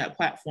using that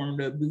platform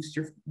to boost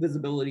your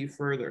visibility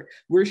further.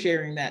 We're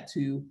sharing that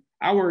to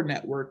our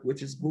network,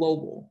 which is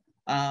global.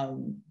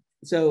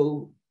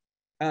 So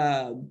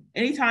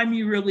anytime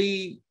you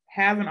really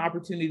have an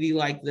opportunity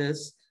like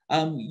this,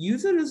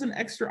 use it as an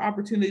extra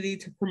opportunity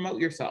to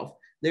promote yourself.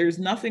 There's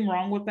nothing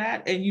wrong with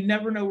that. And you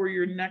never know where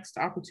your next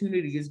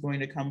opportunity is going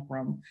to come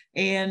from.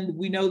 And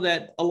we know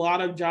that a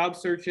lot of job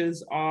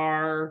searches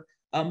are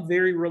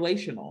very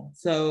relational.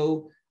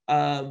 So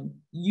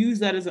use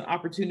that as an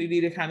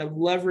opportunity to kind of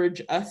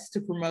leverage us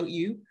to promote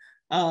you.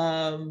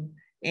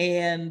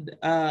 And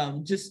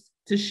just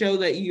to show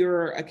that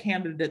you're a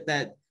candidate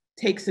that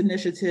takes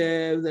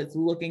initiative, that's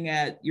looking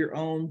at your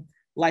own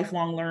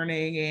lifelong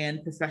learning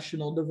and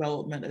professional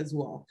development as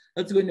well.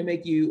 That's going to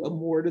make you a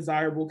more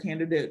desirable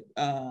candidate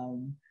at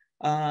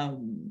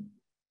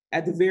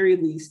the very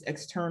least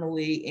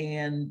externally,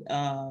 and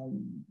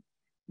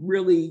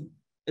really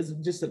is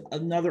just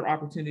another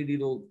opportunity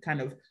to kind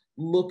of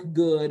look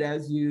good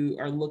as you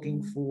are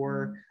looking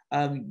for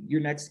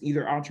your next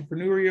either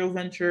entrepreneurial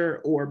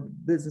venture or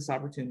business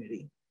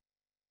opportunity.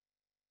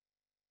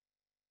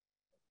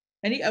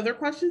 Any other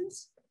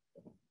questions?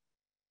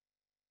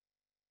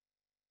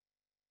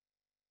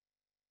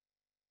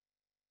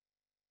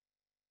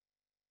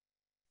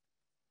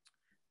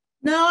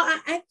 No,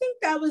 I think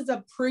that was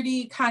a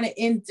pretty kind of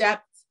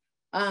in-depth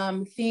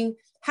thing.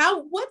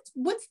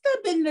 What's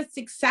been the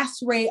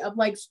success rate of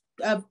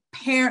of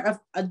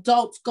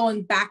adults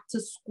going back to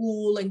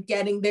school and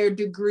getting their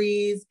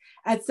degrees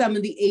at some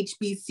of the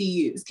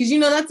HBCUs? Because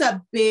that's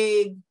a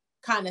big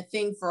kind of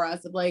thing for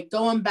us, of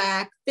going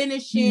back,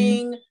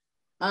 finishing.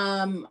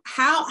 How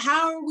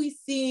are we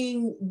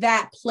seeing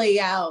that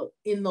play out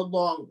in the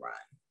long run?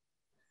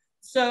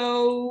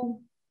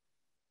 So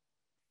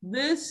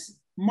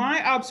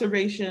my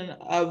observation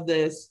of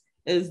this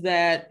is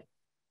that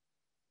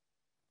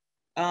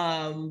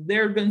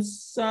there have been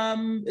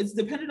it's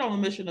dependent on the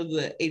mission of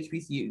the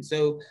HBCU.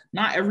 So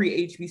not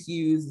every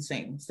HBCU is the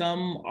same.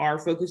 Some are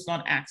focused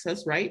on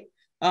access, right?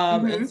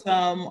 And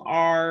some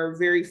are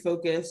very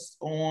focused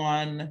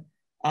on,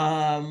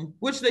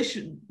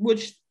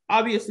 which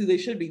obviously they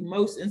should be.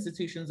 Most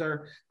institutions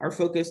are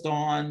focused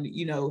on,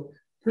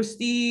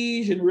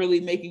 prestige and really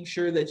making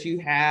sure that you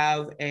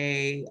have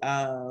a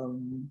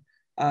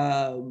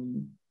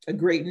a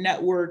great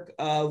network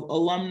of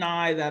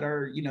alumni that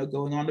are, you know,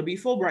 going on to be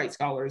Fulbright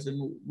scholars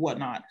and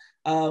whatnot.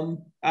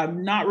 I'm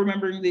not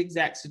remembering the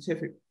exact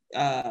statistics,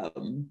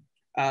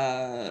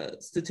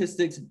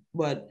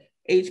 but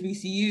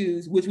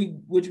HBCUs, which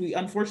we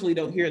unfortunately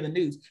don't hear in the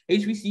news,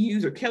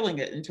 HBCUs are killing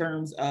it in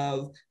terms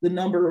of the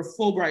number of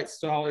Fulbright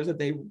scholars that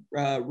they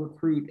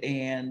recruit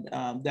and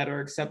that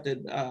are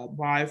accepted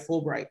by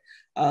Fulbright,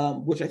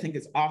 which I think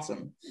is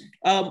awesome.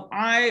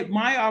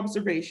 My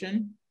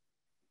observation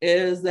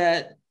is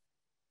that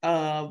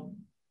a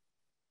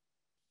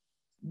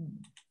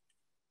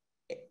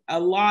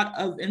lot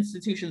of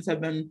institutions have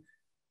been,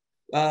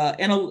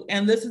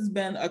 and this has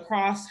been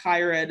across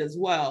higher ed as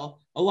well,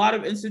 a lot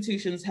of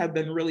institutions have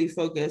been really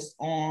focused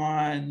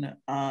on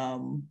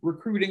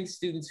recruiting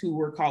students who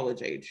were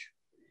college age,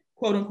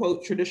 quote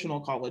unquote, traditional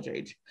college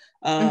age.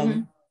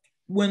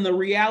 When the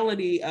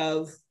reality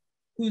of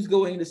who's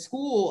going to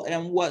school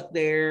and what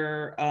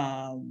their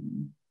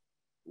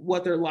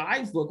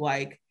lives look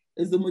like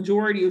is the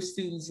majority of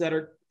students that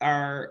are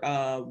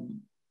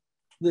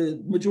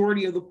the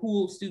majority of the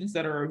pool of students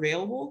that are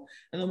available,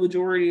 and the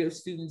majority of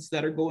students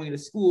that are going to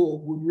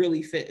school would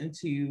really fit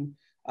into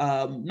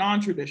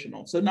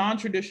non-traditional. So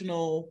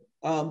non-traditional,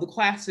 the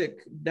classic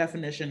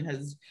definition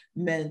has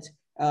meant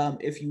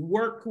if you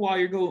work while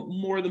you're going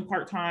more than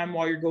part-time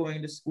while you're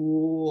going to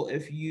school,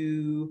 if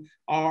you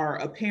are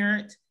a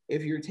parent,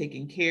 if you're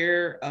taking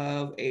care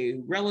of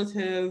a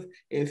relative,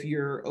 if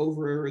you're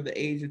over the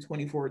age of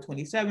 24 or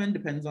 27,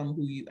 depends on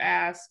who you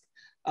ask.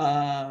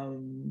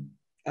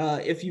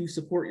 If you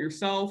support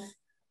yourself,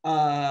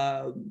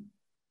 well,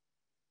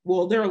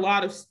 there are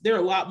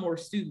a lot more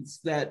students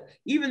that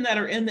even that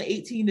are in the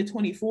 18 to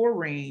 24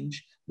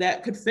 range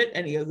that could fit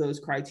any of those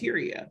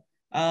criteria.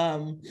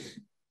 And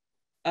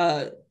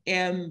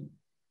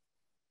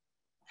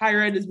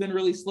higher ed has been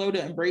really slow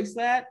to embrace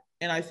that.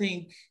 And I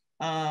think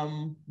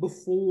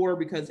before,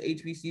 because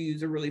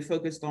HBCUs are really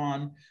focused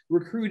on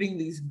recruiting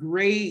these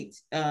great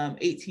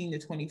 18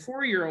 to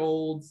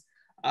 24-year-olds,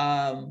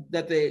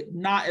 that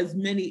not as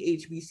many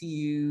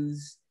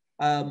HBCUs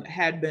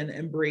had been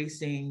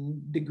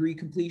embracing degree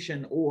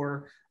completion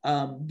or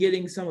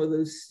getting some of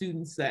those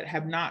students that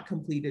have not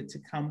completed to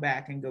come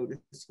back and go to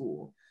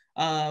school.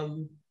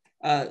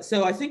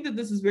 So I think that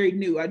this is very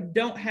new. I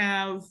don't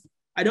have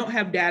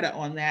data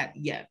on that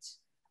yet.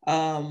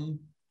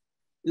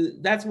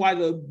 That's why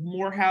the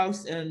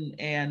Morehouse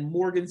and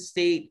Morgan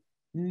State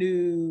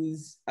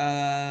news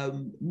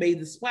made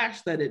the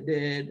splash that it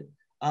did.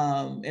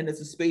 And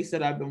it's a space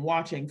that I've been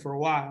watching for a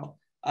while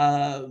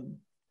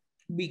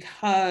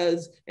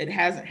because it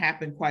hasn't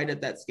happened quite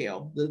at that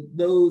scale.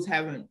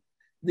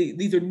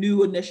 These are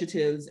new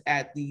initiatives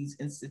at these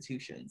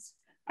institutions.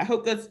 I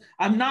hope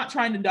I'm not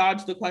trying to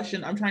dodge the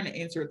question. I'm trying to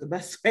answer it the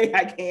best way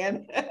I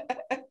can.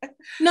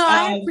 No,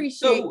 I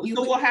appreciate you.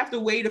 So we'll have to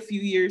wait a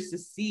few years to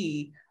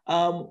see.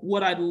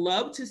 What I'd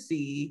love to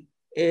see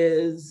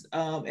is,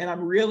 and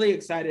I'm really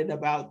excited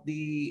about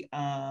the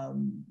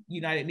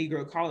United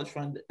Negro College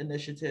Fund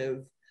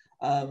initiative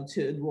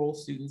to enroll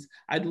students.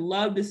 I'd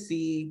love to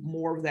see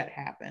more of that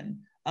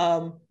happen.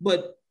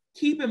 But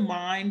keep in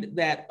mind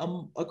that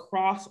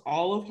across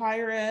all of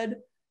higher ed,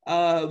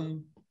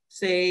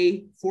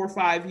 say 4 or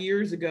 5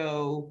 years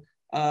ago,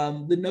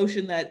 the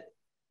notion that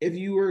if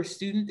you were a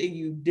student and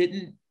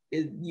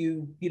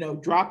you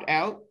dropped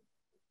out,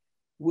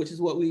 which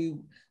is what we're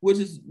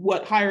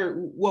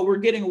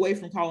getting away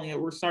from calling it.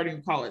 We're starting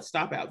to call it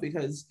stop out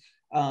because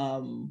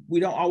we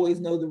don't always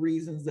know the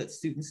reasons that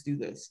students do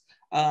this.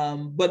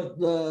 But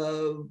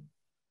the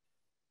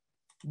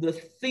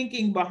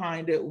thinking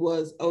behind it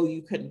was, oh,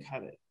 you couldn't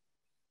cut it.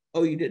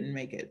 Oh, you didn't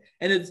make it.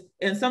 And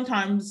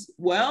sometimes,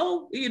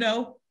 well,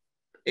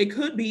 it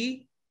could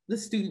be the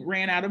student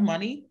ran out of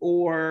money,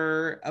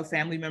 or a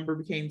family member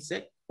became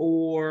sick,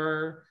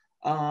 or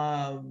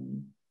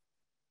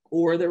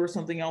there was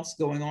something else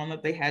going on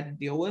that they had to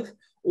deal with,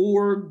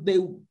 or they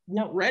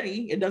weren't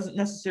ready. It doesn't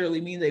necessarily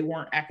mean they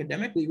weren't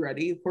academically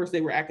ready. Of course,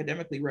 they were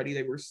academically ready.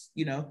 They were,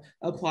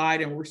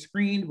 applied and were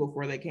screened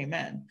before they came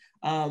in.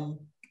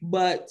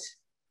 But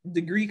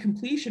degree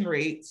completion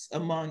rates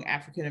among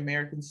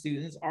African-American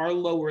students are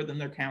lower than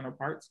their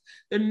counterparts.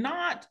 They're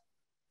not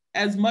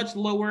as much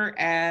lower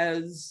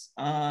as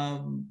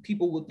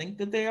people would think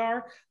that they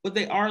are, but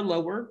they are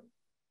lower.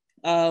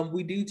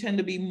 We do tend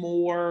to be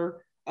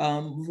more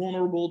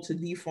vulnerable to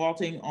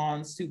defaulting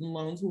on student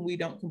loans when we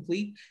don't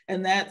complete.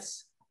 And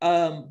that's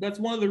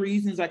one of the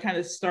reasons I kind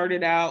of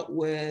started out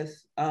with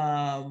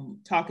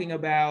talking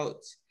about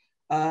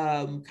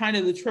kind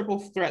of the triple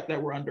threat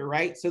that we're under,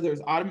 right? So there's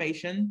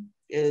automation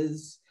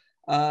is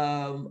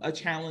a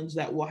challenge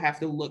that we'll have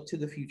to look to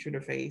the future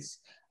to face.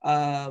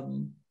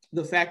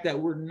 The fact that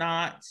we're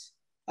not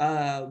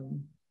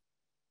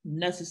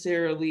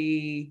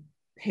necessarily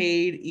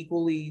paid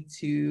equally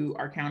to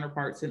our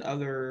counterparts in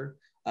other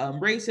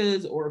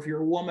races, or if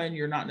you're a woman,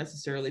 you're not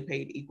necessarily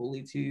paid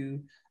equally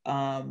to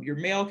your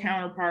male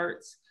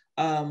counterparts.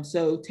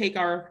 So take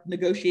our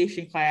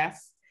negotiation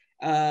class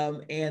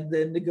and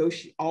then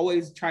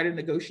always try to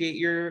negotiate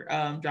your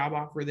job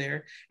offer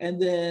there.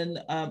 And then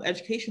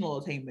educational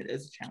attainment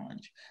is a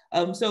challenge.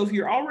 So if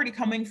you're already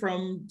coming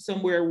from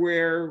somewhere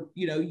where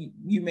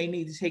you may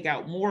need to take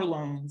out more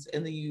loans,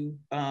 and then you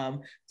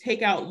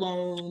take out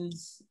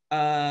loans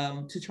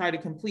to try to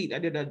complete. I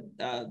did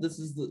this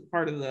is the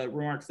part of the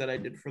remarks that I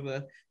did for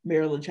the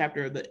Maryland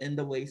chapter of the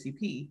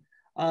NAACP,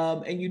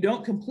 and you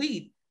don't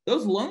complete,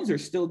 those loans are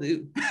still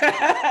due.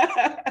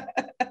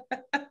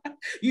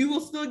 You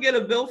will still get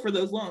a bill for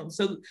those loans.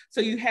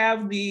 So you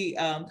have the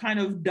kind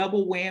of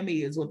double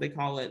whammy is what they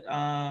call it.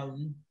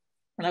 And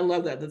I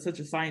love that. That's such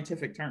a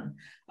scientific term,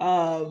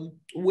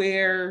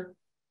 where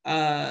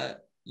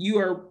you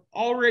are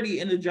already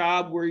in a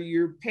job where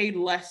you're paid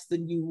less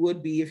than you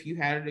would be if you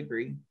had a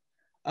degree.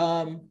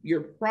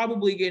 You're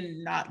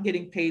probably not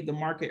getting paid the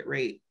market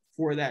rate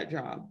for that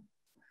job.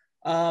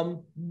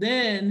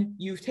 Then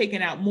you've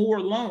taken out more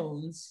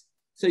loans,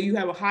 so you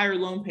have a higher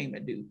loan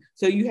payment due.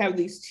 So you have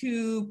these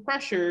two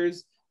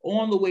pressures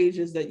on the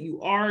wages that you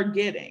are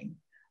getting.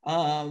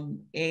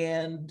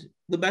 And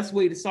the best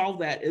way to solve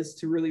that is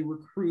to really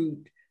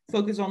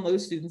focus on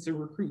those students and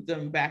recruit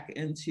them back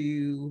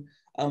into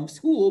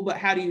school. But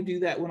how do you do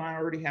that when I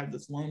already have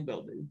this loan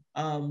bill due?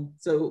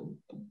 So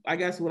I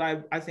guess what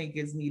I think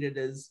is needed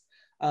is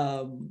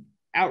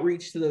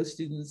outreach to those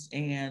students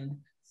and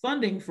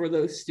funding for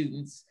those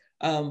students,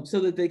 so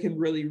that they can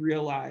really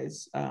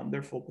realize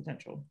their full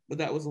potential. But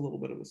that was a little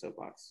bit of a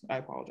soapbox. I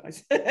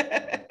apologize.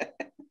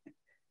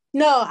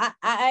 No,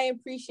 I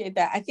appreciate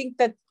that. I think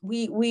that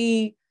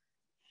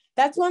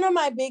that's one of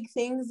my big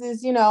things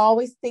is,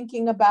 always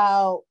thinking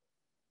about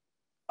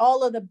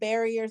all of the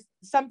barriers,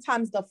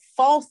 sometimes the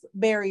false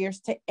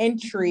barriers to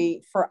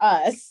entry for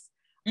us.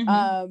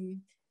 Mm-hmm.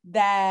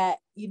 That,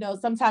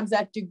 sometimes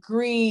that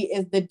degree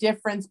is the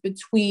difference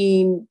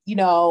between,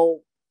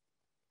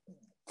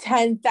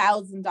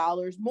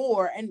 $10,000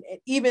 more. And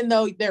even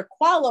though they're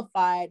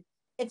qualified,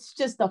 it's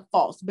just a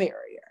false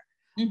barrier.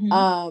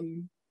 Mm-hmm.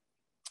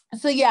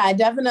 So yeah, I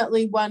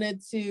definitely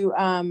wanted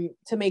to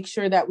make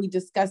sure that we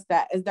discuss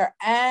that. Is there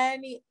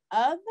any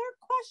other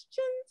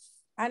questions?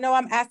 I know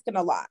I'm asking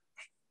a lot.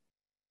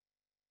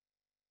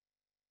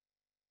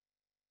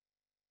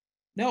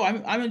 No,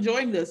 I'm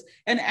enjoying this.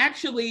 And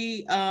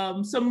actually,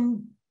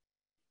 some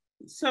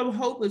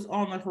hope is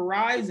on the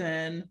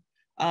horizon,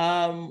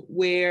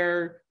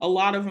 where a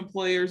lot of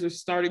employers are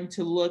starting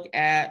to look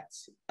at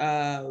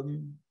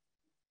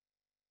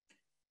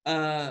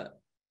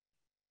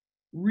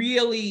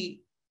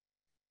really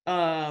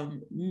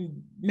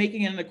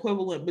making an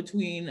equivalent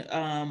between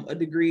a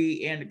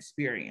degree and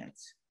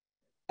experience,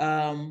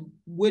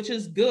 which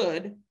is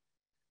good,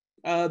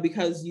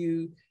 because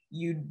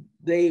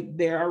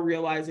they are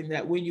realizing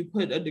that when you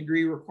put a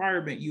degree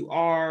requirement, you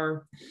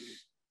are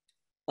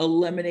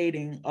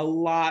eliminating a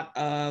lot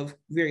of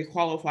very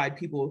qualified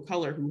people of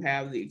color who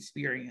have the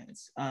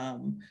experience,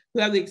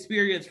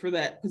 for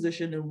that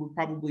position and would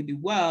probably do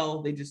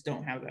well. They just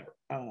don't have that.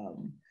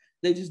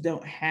 They just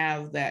don't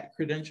have that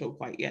credential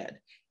quite yet.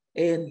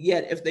 And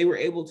yet, if they were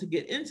able to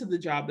get into the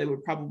job, they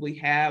would probably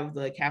have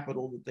the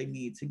capital that they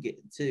need to get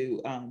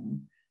to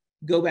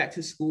go back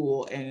to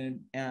school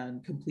and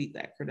complete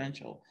that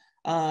credential.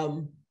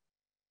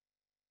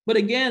 But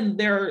again,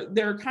 there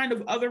are kind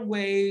of other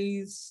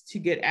ways to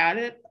get at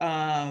it,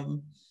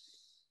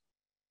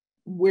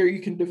 where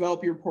you can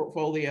develop your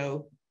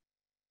portfolio.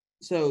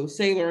 So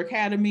Saylor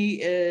Academy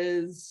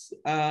is,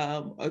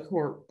 of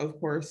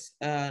course,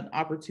 an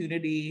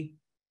opportunity.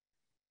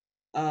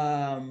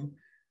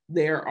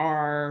 There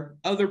are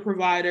other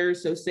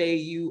providers. So say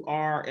you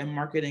are in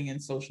marketing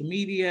and social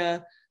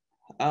media.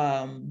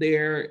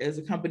 There is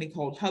a company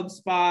called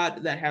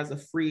HubSpot that has a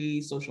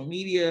free social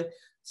media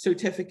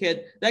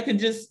certificate that can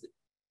just,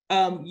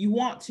 you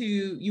want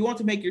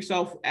to make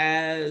yourself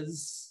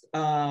as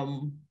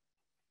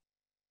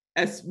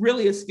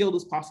really as skilled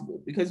as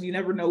possible, because you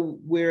never know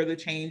where the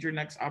change or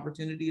next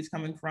opportunity is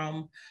coming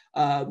from.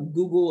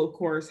 Google, of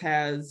course,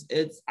 has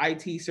its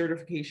IT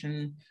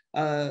certification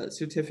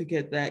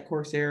certificate that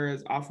Coursera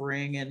is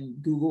offering,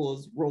 and Google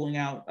is rolling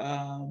out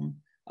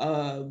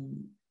a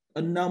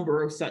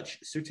number of such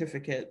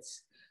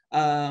certificates.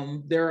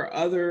 There are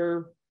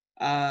other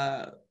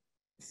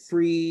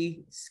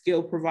free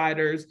skill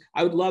providers.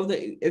 I would love that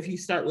if you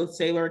start with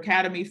Saylor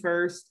Academy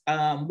first,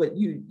 but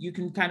you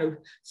can kind of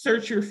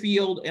search your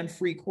field and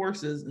free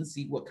courses and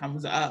see what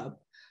comes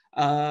up.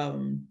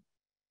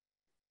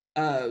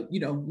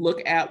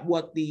 Look at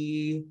what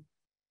the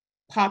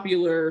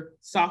popular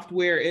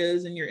software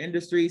is in your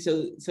industry.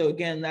 So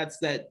again, that's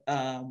that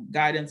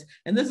guidance.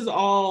 And this is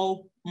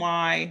all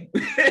my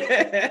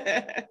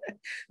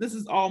this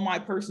is all my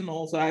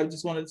personal. So I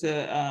just wanted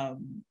to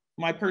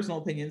my personal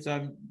opinion. So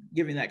I'm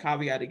giving that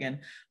caveat again.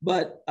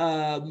 But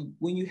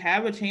when you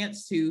have a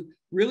chance to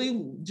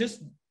really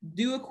just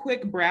do a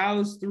quick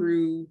browse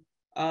through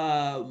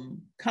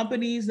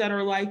companies that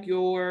are like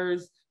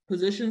yours,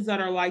 positions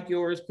that are like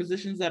yours,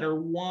 positions that are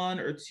 1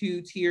 or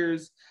 2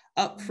 tiers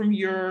up from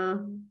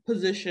your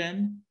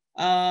position,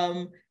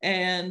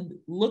 and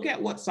look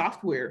at what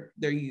software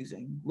they're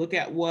using. Look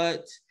at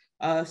what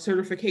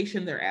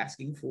certification they're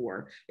asking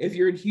for. If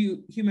you're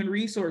in human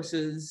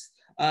resources,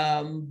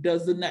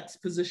 does the next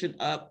position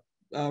up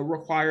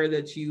require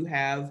that you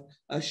have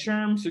a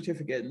SHRM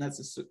certificate, and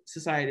that's a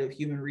Society of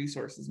Human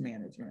Resources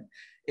Management?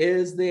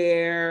 Is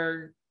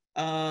there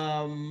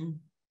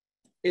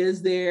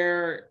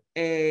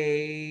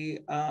a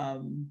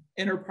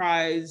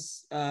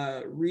enterprise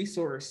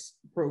resource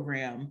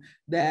program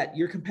that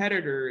your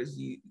competitor is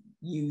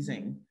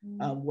using?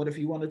 What if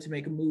you wanted to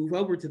make a move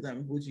over to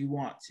them? Would you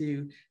want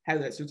to have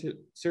that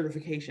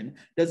certification?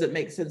 Does it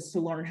make sense to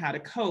learn how to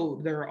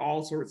code? There are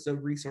all sorts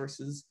of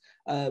resources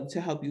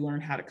to help you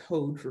learn how to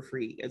code for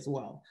free as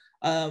well.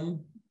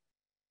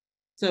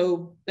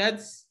 So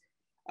that's,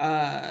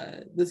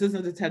 this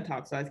isn't a TED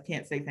Talk, so I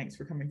can't say thanks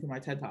for coming to my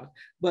TED Talk,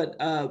 but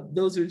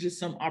those are just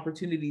some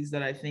opportunities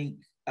that I think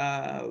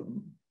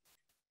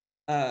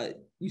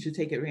you should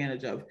take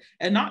advantage of.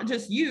 And not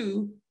just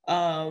you,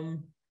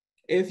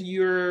 if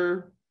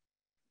you're,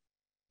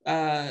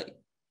 young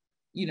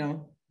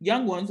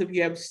ones, if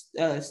you have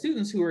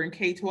students who are in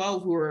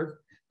K-12 who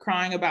are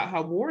crying about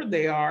how bored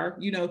they are,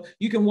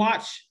 you can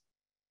watch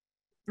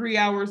 3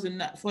 hours in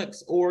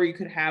Netflix, or you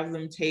could have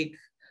them take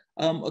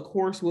a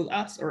course with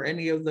us or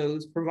any of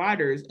those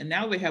providers. And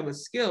now they have a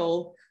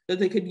skill that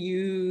they could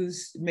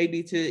use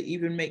maybe to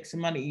even make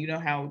some money. You know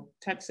how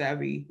tech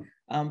savvy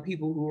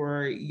people who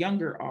are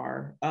younger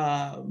are.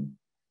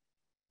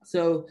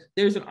 So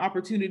there's an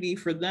opportunity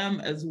for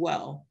them as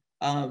well,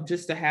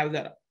 just to have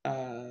that,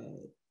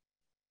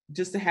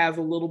 just to have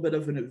a little bit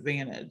of an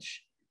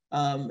advantage.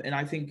 And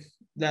I think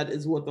that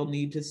is what they'll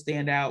need to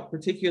stand out,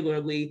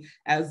 particularly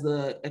as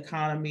the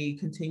economy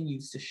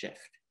continues to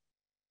shift.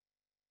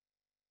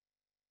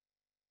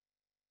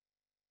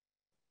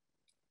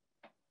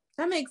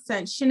 That makes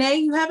sense.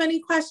 Shanae, you have any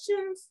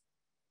questions?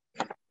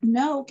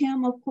 No,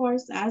 Kim, of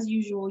course, as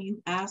usual,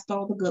 you asked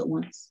all the good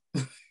ones.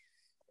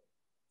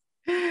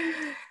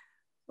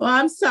 Well,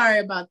 I'm sorry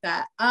about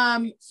that.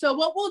 So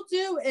what we'll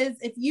do is,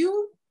 if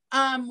you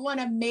want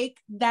to make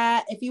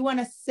that, if you want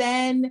to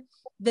send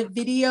the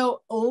video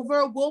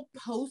over, we'll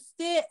post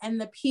it,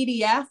 and the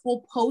PDF,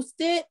 we'll post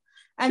it.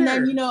 And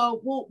Sure. then,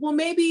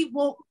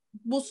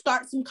 we'll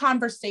start some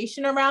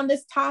conversation around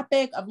this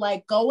topic of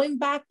like going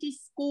back to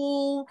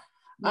school,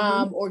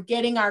 or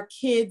getting our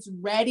kids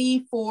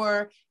ready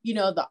for,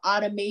 the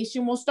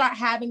automation. We'll start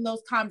having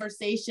those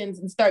conversations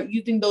and start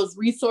using those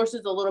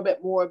resources a little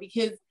bit more,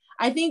 because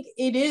I think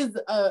it is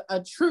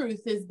a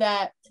truth is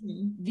that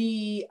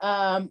the,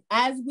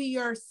 as we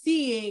are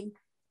seeing,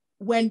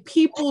 when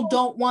people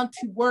don't want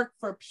to work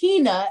for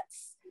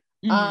peanuts,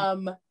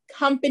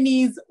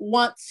 companies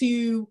want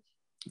to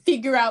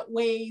figure out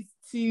ways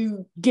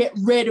to get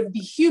rid of the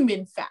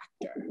human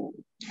factor.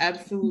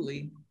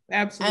 Absolutely.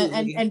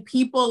 Absolutely. And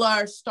people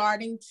are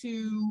starting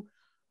to,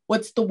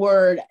 what's the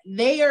word?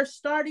 They are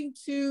starting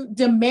to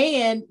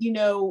demand,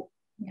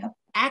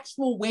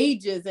 actual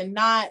wages, and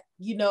not,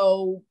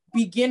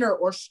 beginner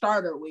or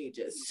starter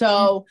wages.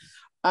 So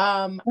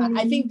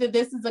I think that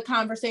this is a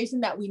conversation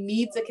that we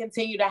need to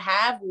continue to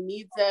have. We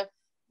need to,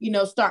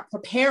 start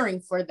preparing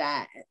for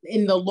that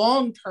in the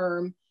long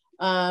term.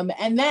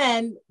 And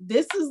then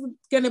this is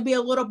going to be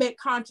a little bit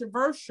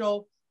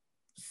controversial.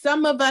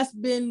 Some of us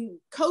been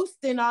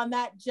coasting on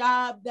that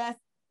job that's,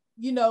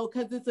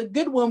 because it's a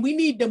good one. We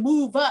need to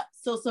move up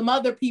so some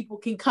other people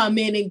can come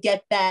in and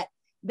get that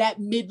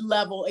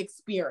mid-level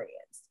experience.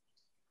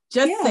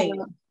 Just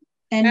saying.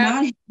 And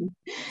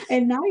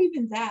not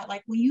even that.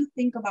 Like, when you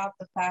think about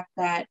the fact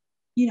that,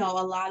 a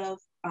lot of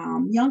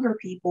younger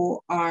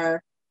people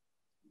are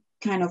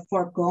kind of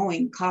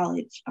foregoing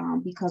college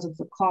because of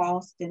the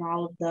cost and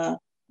all of the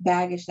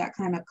baggage that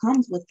kind of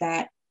comes with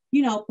that,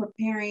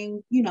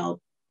 preparing,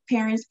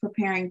 parents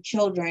preparing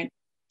children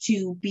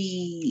to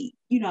be,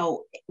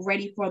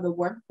 ready for the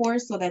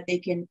workforce so that they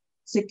can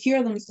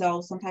secure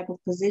themselves some type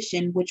of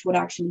position which would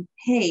actually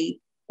pay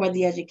for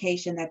the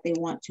education that they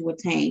want to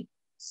attain.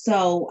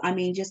 So, I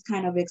mean, just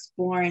kind of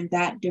exploring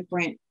that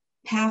different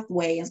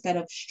pathway instead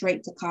of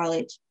straight to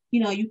college.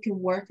 You can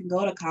work and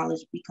go to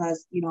college,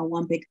 because,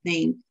 one big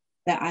thing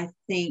that I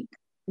think,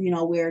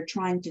 we're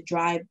trying to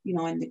drive,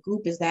 in the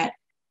group, is that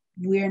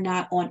we're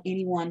not on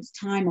anyone's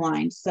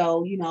timeline.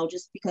 So,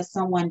 just because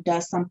someone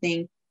does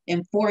something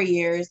in 4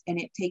 years and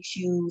it takes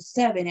you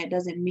 7, it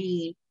doesn't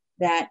mean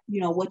that,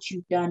 what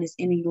you've done is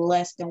any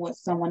less than what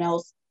someone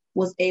else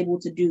was able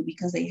to do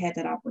because they had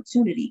that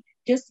opportunity.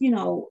 Just,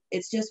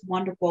 it's just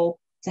wonderful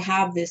to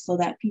have this so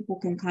that people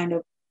can kind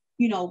of,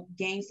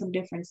 gain some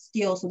different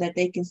skills so that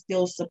they can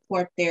still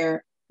support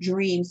their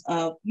dreams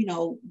of,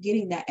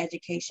 getting that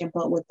education,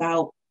 but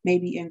without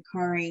maybe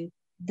incurring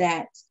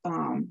that,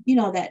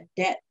 that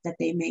debt that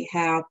they may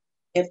have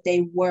if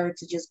they were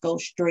to just go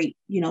straight,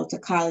 to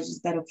college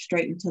instead of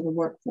straight into the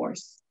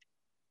workforce.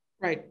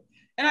 Right.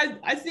 And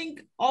I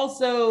think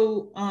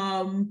also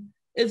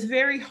it's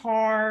very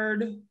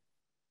hard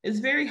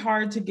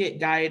to get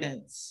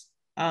guidance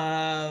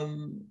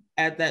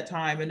at that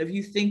time. And if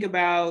you think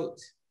about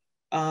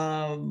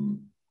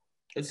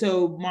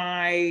so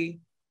my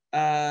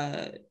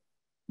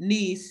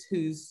niece,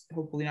 who's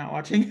hopefully not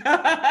watching,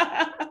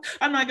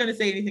 I'm not going to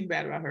say anything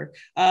bad about her.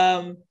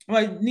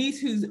 My niece,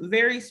 who's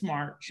very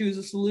smart, she was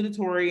a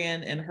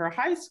salutatorian in her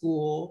high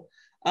school,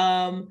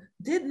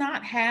 did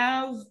not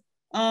have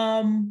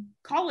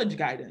college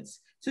guidance.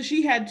 So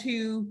she had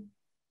to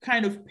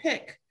kind of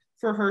pick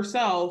for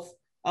herself,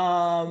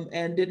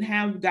 and didn't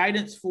have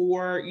guidance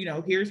for, you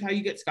know, here's how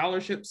you get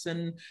scholarships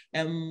and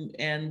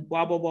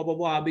blah blah blah blah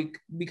blah.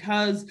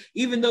 Because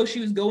even though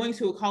she was going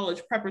to a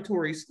college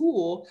preparatory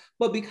school,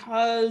 but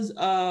because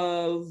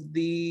of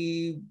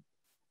the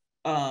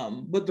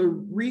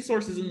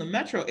resources in the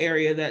metro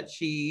area that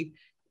she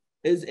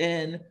is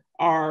in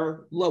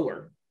are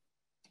lower,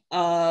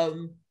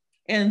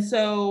 and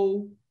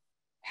so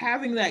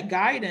having that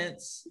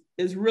guidance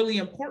is really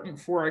important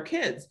for our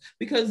kids,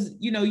 because,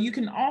 you know, you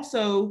can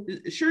also,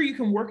 sure, you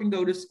can work and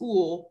go to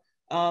school.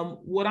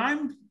 What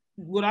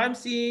I'm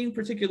seeing,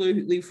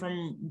 particularly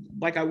from,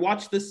 like, I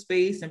watched this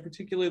space, and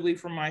particularly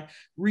from my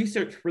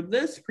research for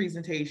this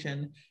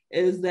presentation,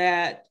 is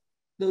that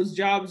those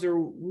jobs are,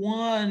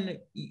 one,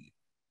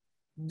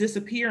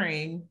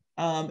 disappearing,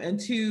 and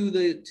two,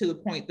 to the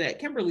point that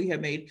Kimberly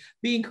had made,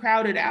 being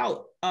crowded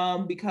out,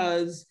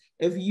 because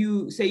if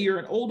you say you're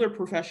an older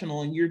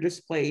professional and you're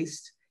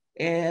displaced,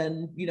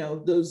 and, you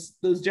know,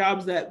 those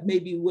jobs that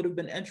maybe would have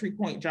been entry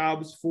point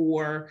jobs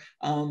for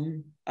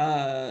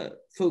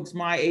folks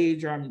my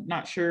age, or I'm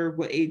not sure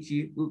what age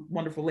you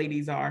wonderful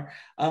ladies are,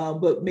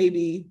 but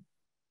maybe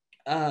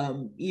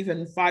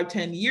even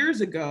 5-10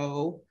 years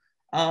ago,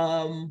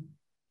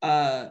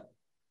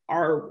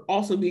 are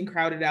also being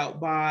crowded out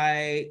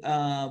by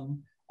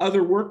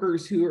other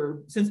workers who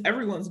are, since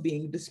everyone's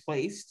being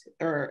displaced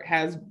or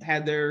has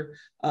had their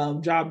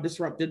job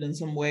disrupted in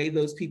some way,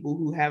 those people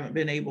who haven't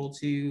been able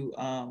to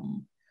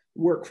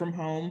work from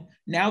home,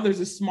 now there's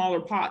a smaller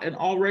pot, and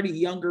already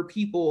younger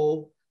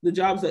people, the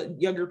jobs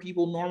that younger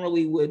people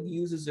normally would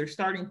use as their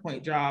starting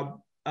point job,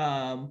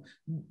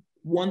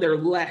 one, they're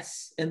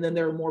less, and then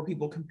there are more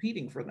people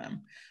competing for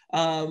them.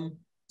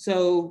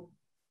 So,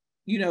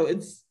 you know,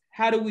 it's,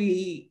 how do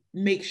we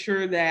make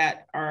sure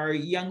that our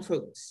young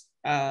folks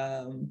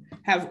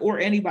have, or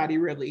anybody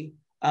really,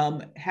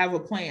 have a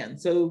plan?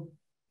 So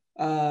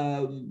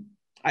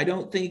I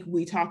don't think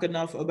we talk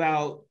enough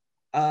about,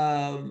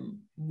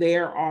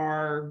 there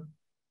are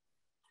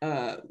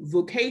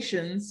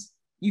vocations.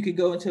 You could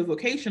go into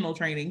vocational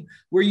training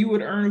where you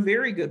would earn a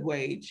very good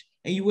wage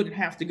and you wouldn't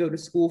have to go to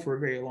school for a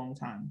very long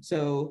time.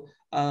 So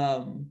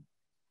a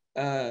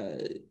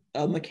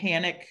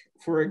mechanic,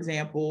 for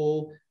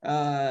example,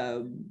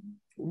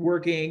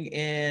 working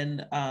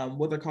in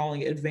what they're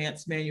calling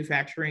advanced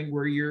manufacturing,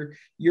 where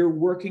you're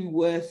working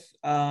with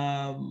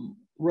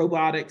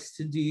robotics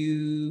to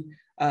do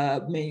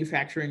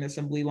manufacturing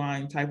assembly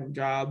line type of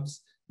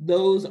jobs.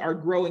 Those are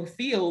growing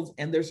fields,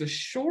 and there's a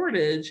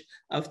shortage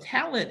of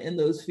talent in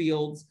those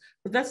fields.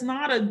 But that's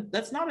not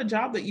a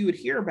job that you would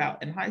hear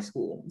about in high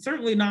school.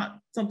 Certainly not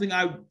something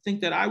I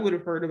think that I would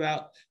have heard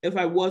about if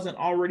I wasn't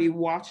already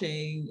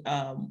watching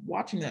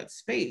that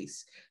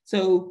space.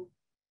 So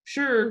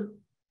sure,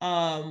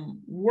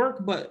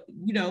 work, but,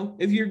 you know,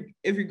 if you're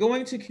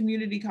going to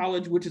community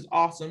college, which is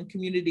awesome,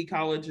 community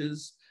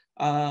colleges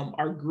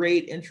are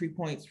great entry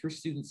points for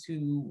students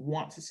who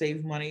want to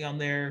save money on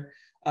their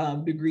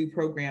degree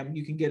program.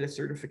 You can get a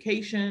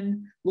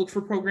certification, look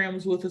for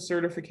programs with a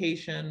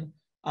certification,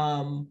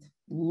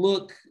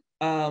 look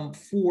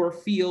for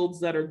fields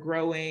that are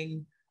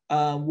growing.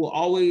 We'll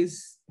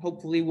always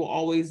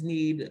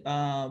need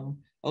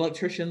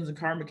electricians and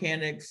car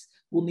mechanics.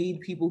 We'll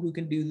need people who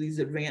can do these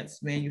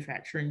advanced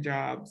manufacturing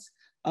jobs.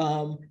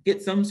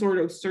 Get some sort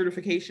of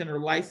certification or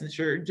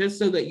licensure, just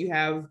so that you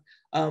have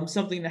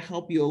something to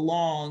help you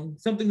along,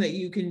 something that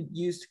you can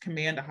use to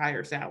command a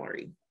higher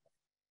salary.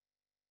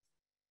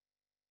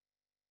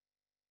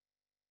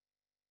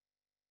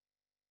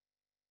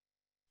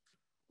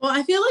 Well,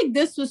 I feel like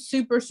this was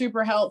super,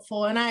 super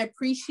helpful, and I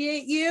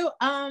appreciate you.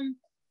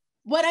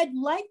 What I'd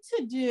like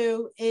to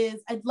do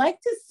is I'd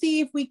like to see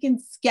if we can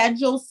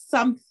schedule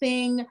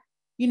something,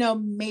 you know,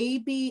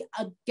 maybe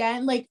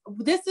again, like,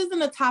 this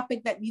isn't a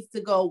topic that needs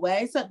to go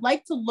away. So I'd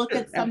like to look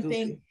at something,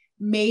 absolutely,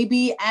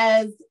 maybe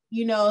as,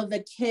 you know,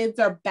 the kids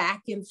are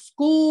back in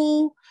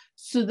school,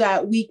 so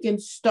that we can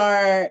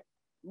start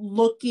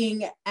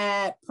looking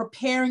at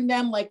preparing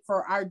them, like,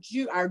 for our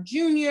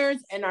juniors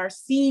and our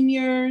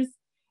seniors.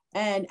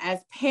 And as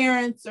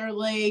parents are,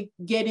 like,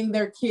 getting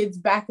their kids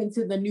back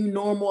into the new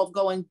normal of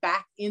going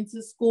back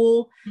into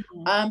school.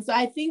 Mm-hmm. So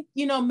I think,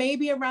 you know,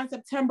 maybe around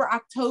September,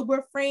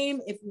 October frame,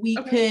 if we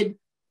could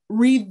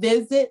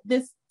revisit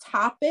this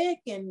topic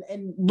and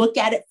look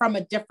at it from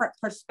a different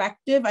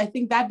perspective, I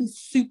think that'd be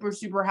super,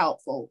 super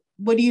helpful.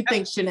 What do you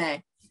think,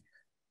 Shanae?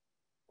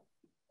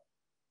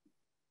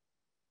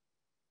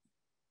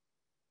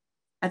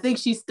 I think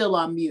she's still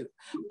on mute.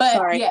 But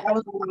sorry, yeah, I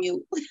was on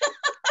mute.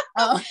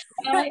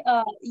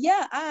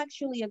 Yeah, I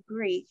actually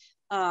agree.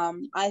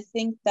 I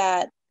think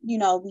that, you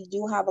know, we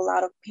do have a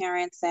lot of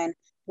parents, and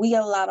we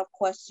get a lot of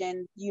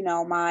questions. You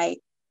know, my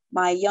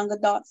my young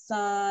adult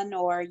son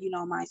or, you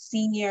know, my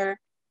senior.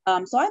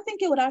 So I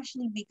think it would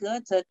actually be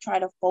good to try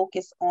to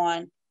focus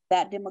on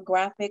that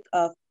demographic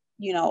of,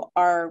 you know,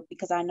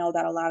 because I know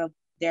that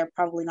there are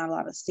probably not a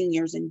lot of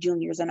seniors and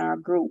juniors in our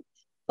group,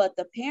 but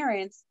the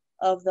parents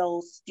of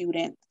those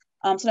students,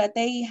 so that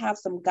they have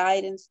some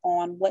guidance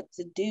on what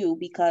to do,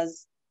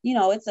 because, you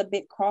know, it's a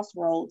big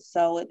crossroads.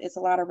 So it's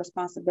a lot of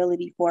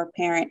responsibility for a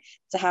parent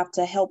to have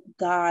to help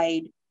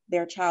guide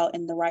their child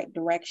in the right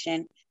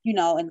direction, you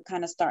know, and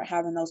kind of start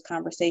having those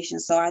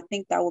conversations. So I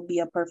think that would be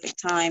a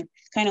perfect time,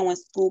 kind of when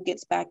school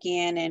gets back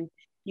in and,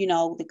 you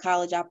know, the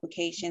college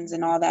applications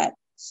and all that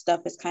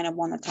stuff is kind of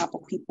on the top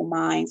of people's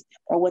minds,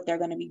 or what they're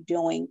going to be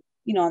doing,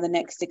 you know, in the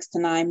next 6 to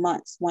 9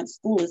 months once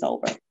school is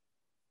over.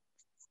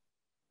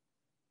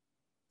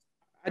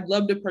 I'd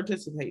love to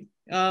participate.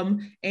 I'll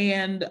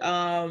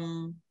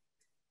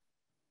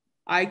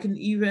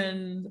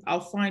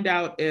find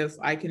out if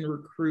I can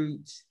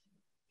recruit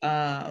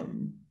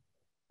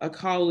a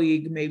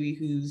colleague maybe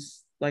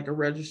who's like a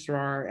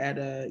registrar at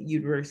a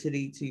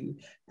university to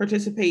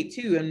participate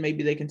too, and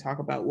maybe they can talk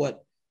about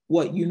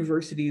what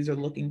universities are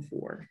looking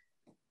for.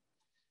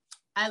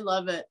 I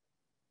love it.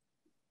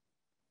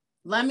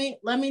 Let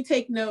me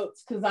take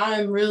notes, because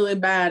I'm really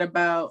bad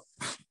about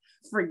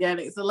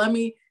forgetting. So let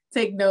me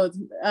take notes.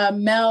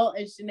 Mel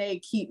and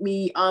Shanae keep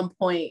me on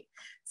point.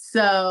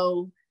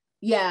 So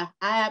yeah,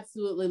 I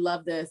absolutely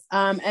love this.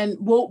 And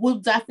we'll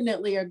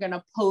definitely are going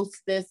to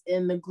post this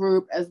in the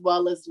group, as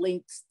well as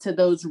links to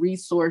those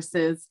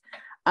resources.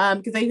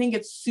 Because I think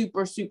it's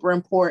super, super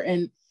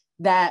important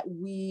that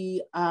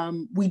we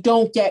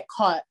don't get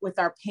caught with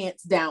our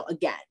pants down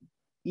again.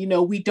 You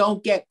know, we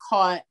don't get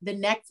caught. The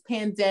next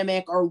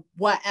pandemic or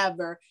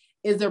whatever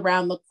is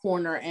around the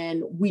corner,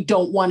 and we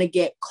don't want to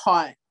get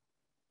caught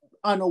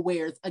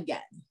unawares again.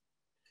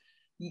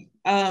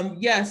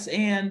 Yes.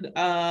 And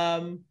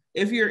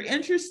if you're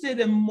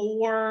interested in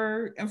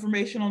more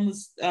information on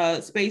this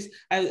space,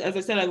 as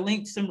I said, I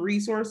linked some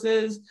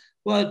resources,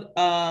 but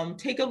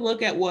take a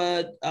look at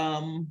what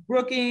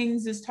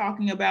Brookings is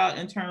talking about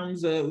in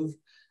terms of,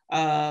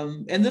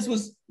 and this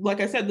was, like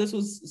I said, this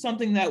was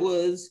something that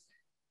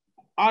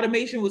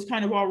automation was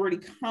kind of already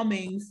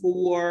coming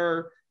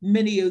for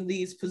many of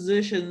these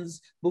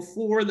positions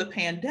before the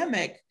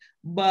pandemic,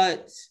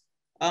 but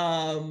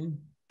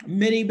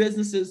many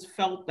businesses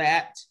felt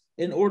that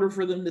in order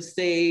for them to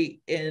stay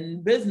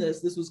in business,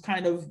 this was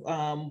kind of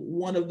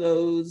one of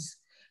those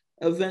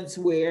events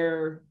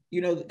where,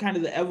 you know, kind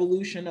of the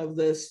evolution of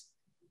this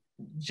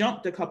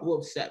jumped a couple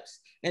of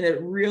steps, and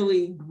it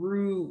really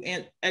grew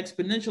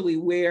exponentially,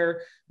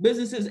 where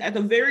businesses at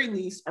the very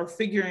least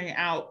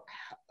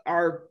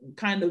are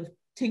kind of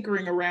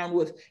tinkering around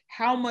with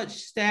how much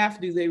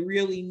staff do they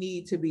really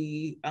need to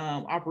be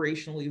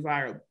operationally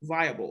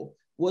viable.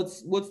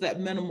 What's that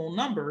minimal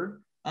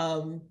number?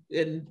 And,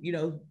 you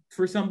know,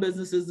 for some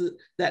businesses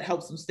that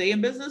helps them stay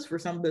in business. For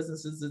some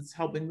businesses, it's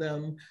helping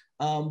them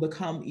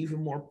become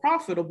even more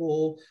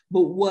profitable.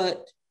 But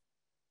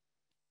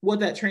what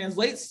that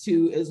translates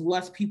to is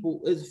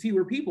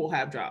fewer people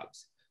have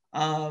jobs.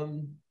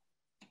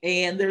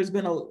 And there's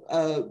been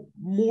a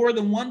more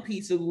than one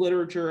piece of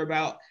literature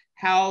about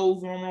how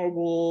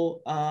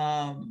vulnerable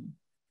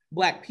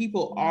Black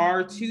people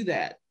are to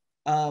that.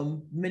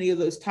 Many of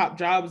those top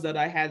jobs that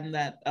I had in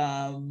that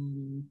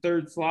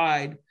third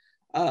slide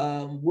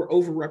were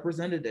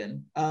overrepresented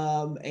in.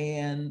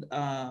 And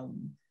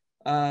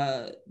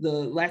the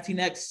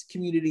Latinx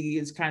community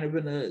is kind of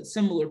in a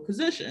similar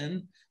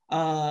position,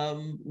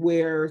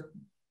 where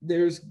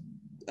there's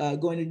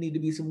going to need to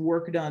be some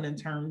work done in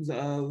terms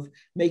of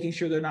making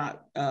sure they're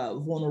not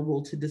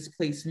vulnerable to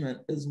displacement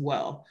as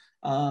well,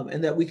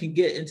 and that we can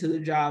get into the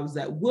jobs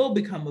that will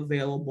become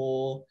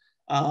available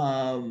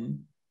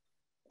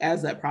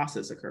as that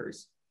process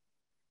occurs.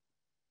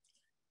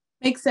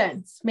 Makes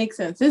sense.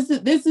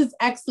 This is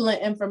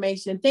excellent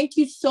information. Thank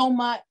you so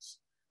much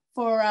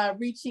for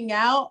reaching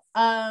out.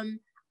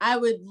 I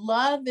would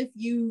love if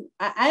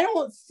I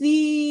don't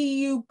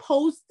see you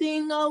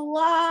posting a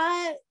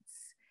lot,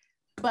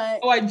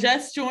 but I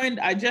just joined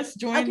okay.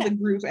 The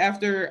group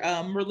after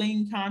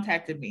Merlene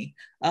contacted me.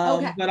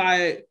 Okay. But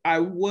I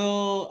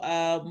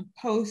will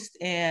post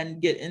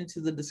and get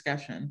into the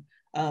discussion.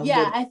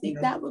 I think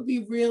that would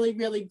be really,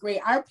 really great.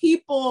 Our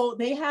people,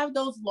 they have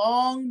those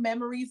long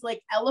memories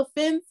like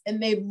elephants,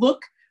 and they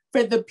look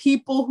for the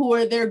people who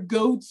are their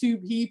go-to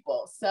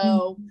people.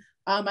 So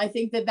I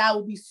think that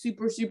would be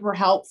super, super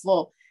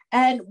helpful.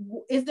 And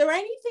is there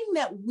anything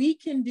that we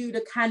can do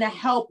to kind of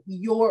help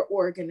your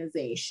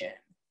organization?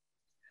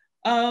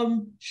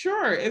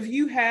 Sure. If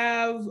you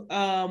have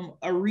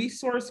a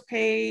resource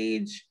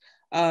page,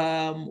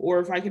 or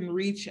if I can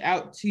reach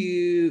out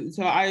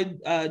so I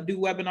do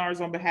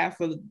webinars on behalf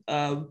of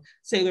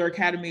Saylor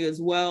Academy as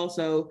well.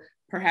 So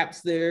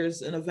perhaps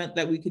there's an event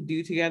that we could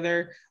do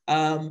together.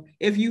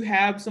 If you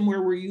have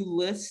somewhere where you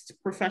list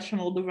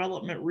professional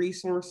development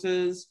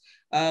resources,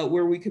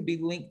 where we could be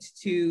linked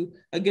to,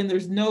 again,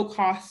 there's no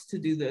cost to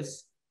do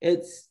this.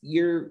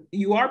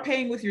 You are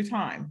paying with your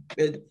time,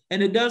 and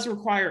it does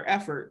require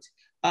effort.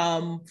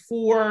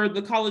 For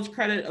the college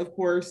credit, of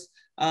course,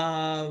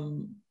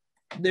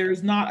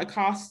 there's not a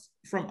cost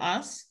from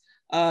us.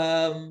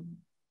 And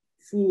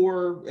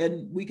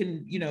we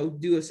can,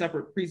 do a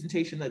separate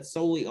presentation that's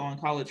solely on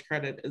college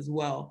credit as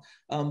well,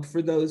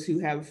 for those who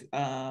have,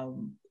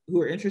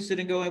 who are interested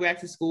in going back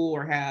to school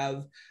or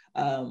have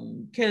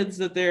kids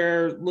that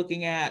they're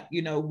looking at,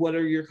 what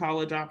are your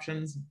college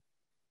options?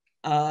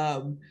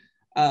 But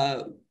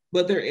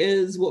there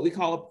is what we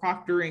call a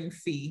proctoring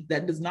fee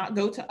that does not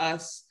go to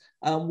us.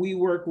 We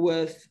work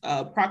with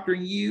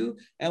Proctoring U,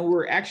 and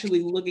we're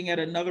actually looking at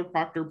another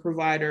proctor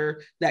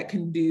provider that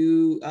can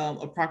do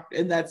a proctor,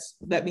 and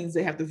that means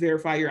they have to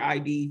verify your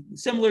ID,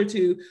 similar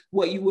to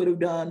what you would have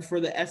done for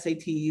the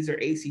SATs or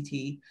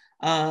ACT.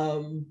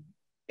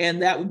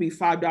 And that would be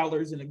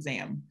 $5 an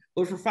exam.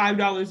 But for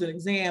 $5 an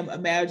exam,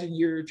 imagine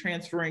you're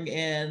transferring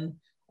in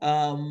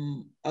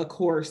a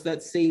course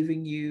that's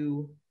saving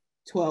you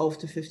 $1,200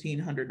 to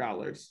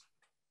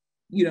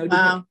 $1,500.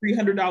 Wow.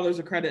 $300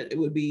 a credit, it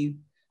would be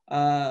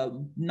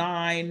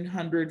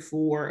 $900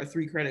 for a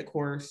 3-credit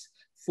course,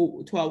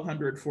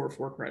 $1,200 for a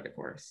 4-credit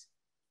course.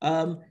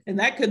 And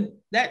that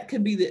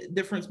could be the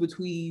difference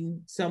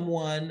between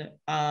someone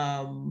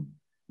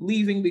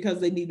leaving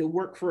because they need to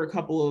work for a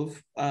couple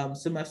of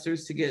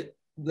semesters to get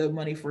the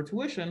money for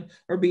tuition,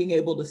 or being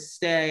able to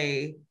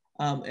stay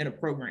in a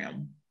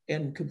program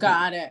and complete.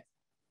 Got it.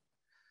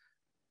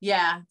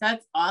 Yeah,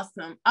 that's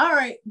awesome. All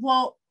right.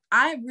 Well,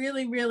 I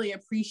really, really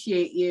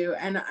appreciate you.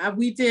 And I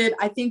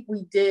think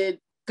we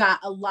got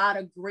a lot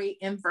of great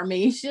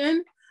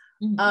information.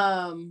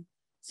 Mm-hmm.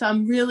 So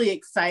I'm really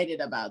excited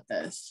about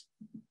this.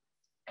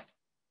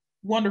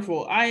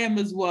 Wonderful. I am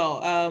as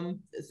well.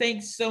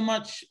 Thanks so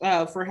much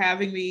for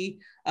having me.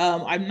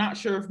 I'm not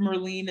sure if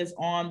Merlene is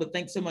on, but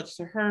thanks so much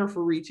to her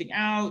for reaching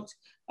out.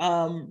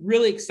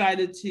 Really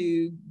excited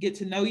to get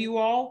to know you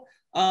all.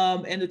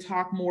 And to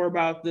talk more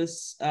about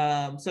this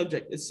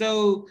subject. It's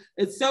so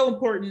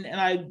important,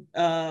 and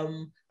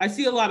I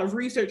see a lot of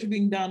research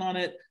being done on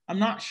it. I'm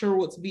not sure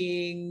what's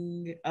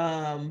being,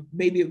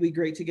 maybe it'd be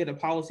great to get a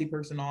policy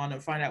person on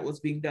and find out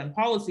what's being done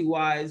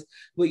policy-wise,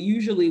 but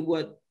usually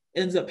what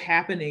ends up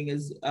happening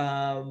is,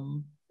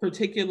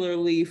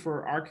 particularly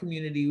for our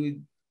community, we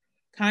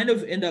kind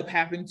of end up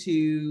having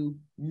to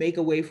make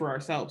a way for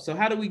ourselves. So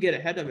how do we get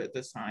ahead of it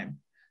this time?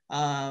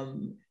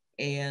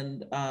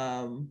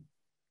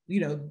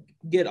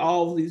 Get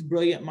all of these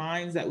brilliant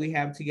minds that we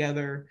have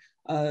together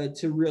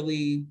to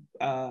really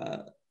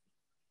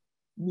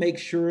make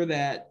sure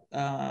that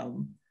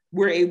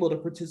we're able to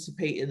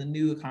participate in the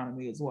new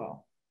economy as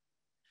well.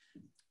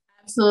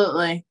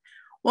 Absolutely.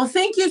 Well,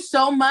 thank you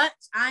so much.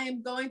 I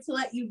am going to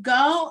let you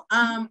go.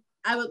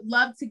 I would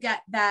love to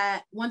get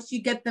that. Once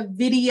you get the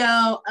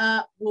video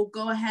up, we'll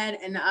go ahead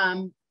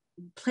and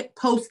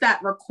post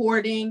that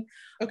recording.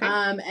 Okay.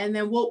 And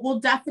then we'll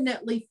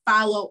definitely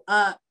follow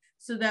up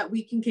so that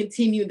we can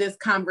continue this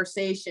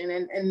conversation.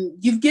 And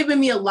you've given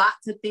me a lot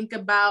to think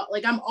about.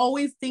 Like, I'm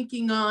always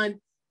thinking on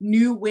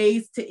new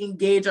ways to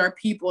engage our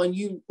people. And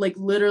you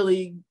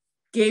literally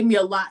gave me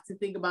a lot to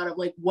think about of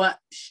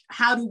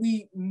how do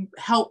we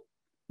help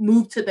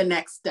move to the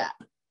next step?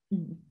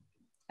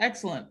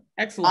 Excellent.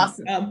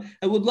 Awesome.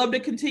 I would love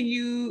to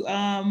continue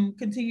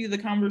the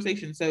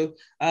conversation. So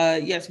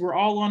yes, we're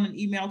all on an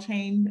email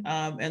chain,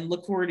 and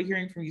look forward to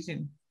hearing from you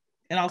soon.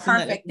 And I'll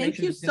send that information. Thank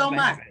you so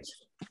much.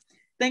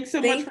 Thanks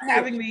so much for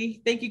having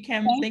me. Thank you,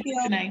 Kim. Thank you,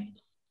 Shanae.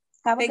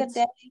 Have a good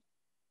day.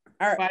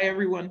 All right. Bye,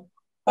 everyone.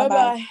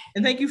 Bye-bye.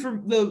 And thank you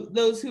for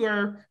those who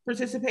are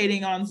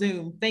participating on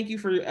Zoom. Thank you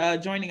for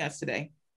joining us today.